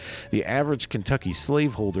plantation. The average Kentucky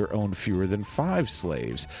slaveholder owned fewer than 5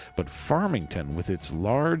 slaves, but Farmington, with its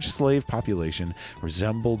large slave population,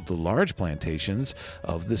 resembled the large plantations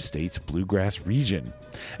of the state's bluegrass region.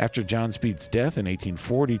 After John Speed's death in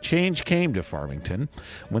 1840, change came to Farmington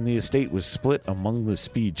when the estate was split split among the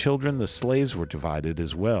Speed children, the slaves were divided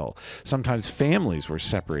as well. Sometimes families were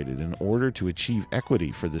separated in order to achieve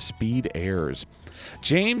equity for the Speed heirs.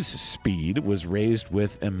 James Speed was raised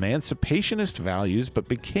with emancipationist values but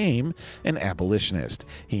became an abolitionist.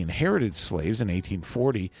 He inherited slaves in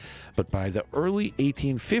 1840, but by the early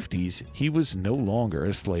 1850s, he was no longer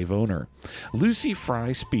a slave owner. Lucy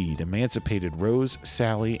Fry Speed emancipated Rose,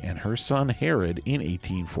 Sally, and her son Herod in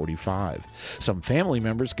 1845. Some family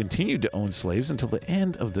members continued to own slaves until the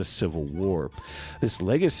end of the Civil War. This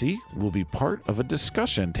legacy will be part of a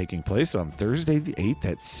discussion taking place on Thursday the 8th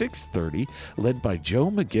at 6:30, led by Joe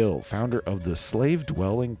McGill, founder of the Slave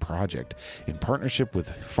Dwelling Project, in partnership with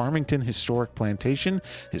Farmington Historic Plantation,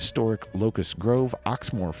 Historic Locust Grove,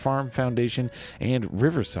 Oxmoor Farm Foundation, and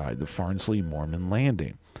Riverside, the Farnsley Mormon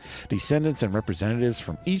Landing. Descendants and representatives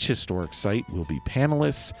from each historic site will be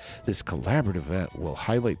panelists. This collaborative event will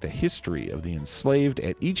highlight the history of the enslaved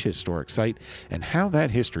at each historic site and how that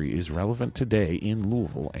history is relevant today in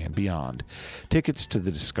Louisville and beyond. Tickets to the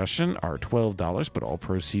discussion are $12, but all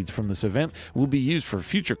proceeds from this event will be used for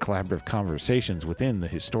future collaborative conversations within the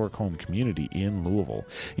historic home community in Louisville.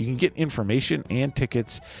 You can get information and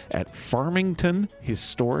tickets at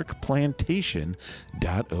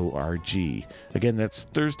farmingtonhistoricplantation.org. Again, that's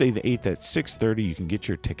Thursday the 8th at 6:30. You can get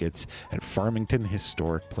your tickets at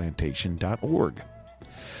farmingtonhistoricplantation.org.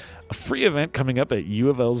 A free event coming up at U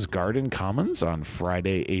of L's Garden Commons on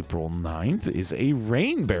Friday, April 9th is a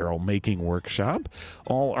rain barrel making workshop.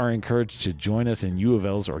 All are encouraged to join us in U of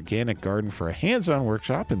L's Organic Garden for a hands-on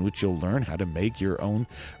workshop in which you'll learn how to make your own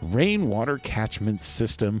rainwater catchment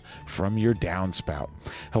system from your downspout.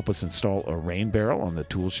 Help us install a rain barrel on the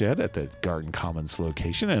tool shed at the Garden Commons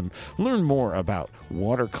location and learn more about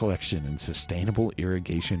water collection and sustainable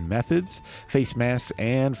irrigation methods. Face masks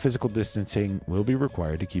and physical distancing will be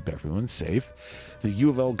required to keep everyone safe. The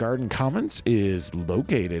U of L Garden Commons is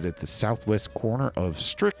located at the southwest corner of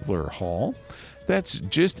Strickler Hall. That's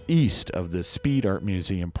just east of the Speed Art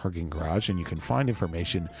Museum parking garage, and you can find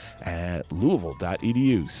information at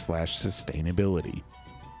louisville.edu/sustainability.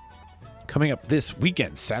 Coming up this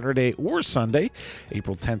weekend, Saturday or Sunday,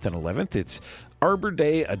 April 10th and 11th, it's Arbor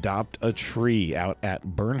Day Adopt a Tree out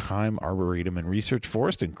at Bernheim Arboretum and Research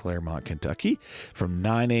Forest in Claremont, Kentucky. From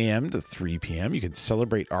 9 a.m. to 3 p.m., you can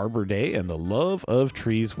celebrate Arbor Day and the love of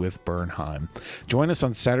trees with Bernheim. Join us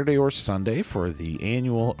on Saturday or Sunday for the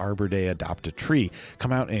annual Arbor Day Adopt a Tree.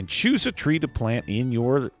 Come out and choose a tree to plant in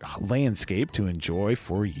your landscape to enjoy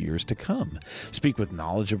for years to come. Speak with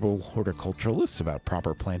knowledgeable horticulturalists about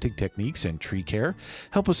proper planting techniques and tree care.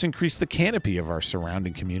 Help us increase the canopy of our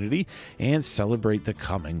surrounding community and celebrate the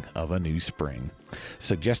coming of a new spring.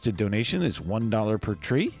 Suggested donation is $1 per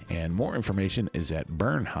tree, and more information is at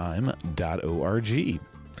bernheim.org.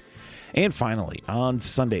 And finally, on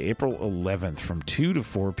Sunday, April 11th from 2 to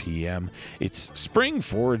 4 p.m., it's spring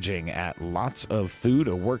foraging at Lots of Food,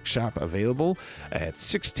 a workshop available at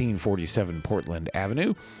 1647 Portland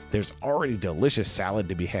Avenue. There's already delicious salad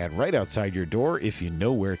to be had right outside your door if you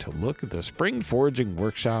know where to look. The spring foraging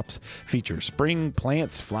workshops feature spring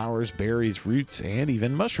plants, flowers, berries, roots, and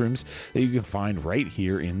even mushrooms that you can find right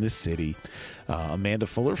here in the city. Amanda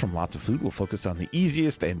Fuller from Lots of Food will focus on the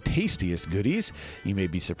easiest and tastiest goodies. You may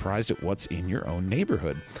be surprised at what's in your own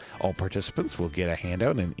neighborhood. All participants will get a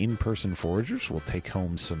handout, and in-person foragers will take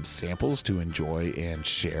home some samples to enjoy and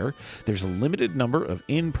share. There's a limited number of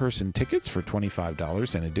in-person tickets for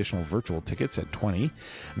 $25 and additional virtual tickets at $20.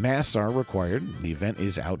 Masks are required. The event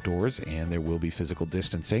is outdoors, and there will be physical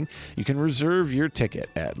distancing. You can reserve your ticket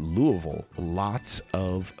at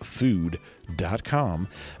LouisvilleLotsOfFood.com.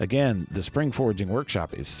 Again, the Spring Foraging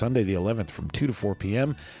Workshop is Sunday the 11th from 2 to 4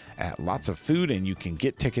 p.m. at Lots of Food, and you can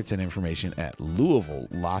get tickets and information at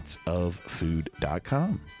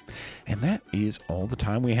LouisvilleLotsOfFood.com. And that is all the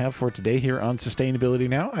time we have for today here on Sustainability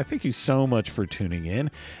Now. I thank you so much for tuning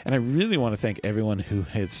in, and I really want to thank everyone who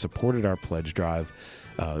has supported our pledge drive,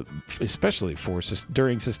 especially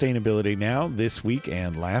during Sustainability Now this week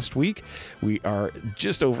and last week. We are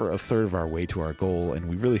just over a third of our way to our goal, and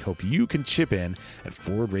we really hope you can chip in at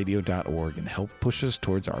forwardradio.org and help push us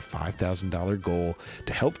towards our $5,000 goal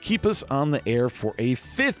to help keep us on the air for a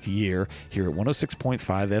fifth year here at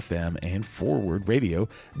 106.5 FM and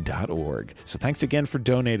forwardradio.org. So thanks again for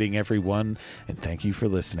donating, everyone, and thank you for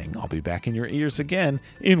listening. I'll be back in your ears again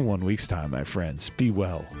in 1 week's time, my friends. Be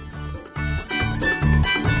well.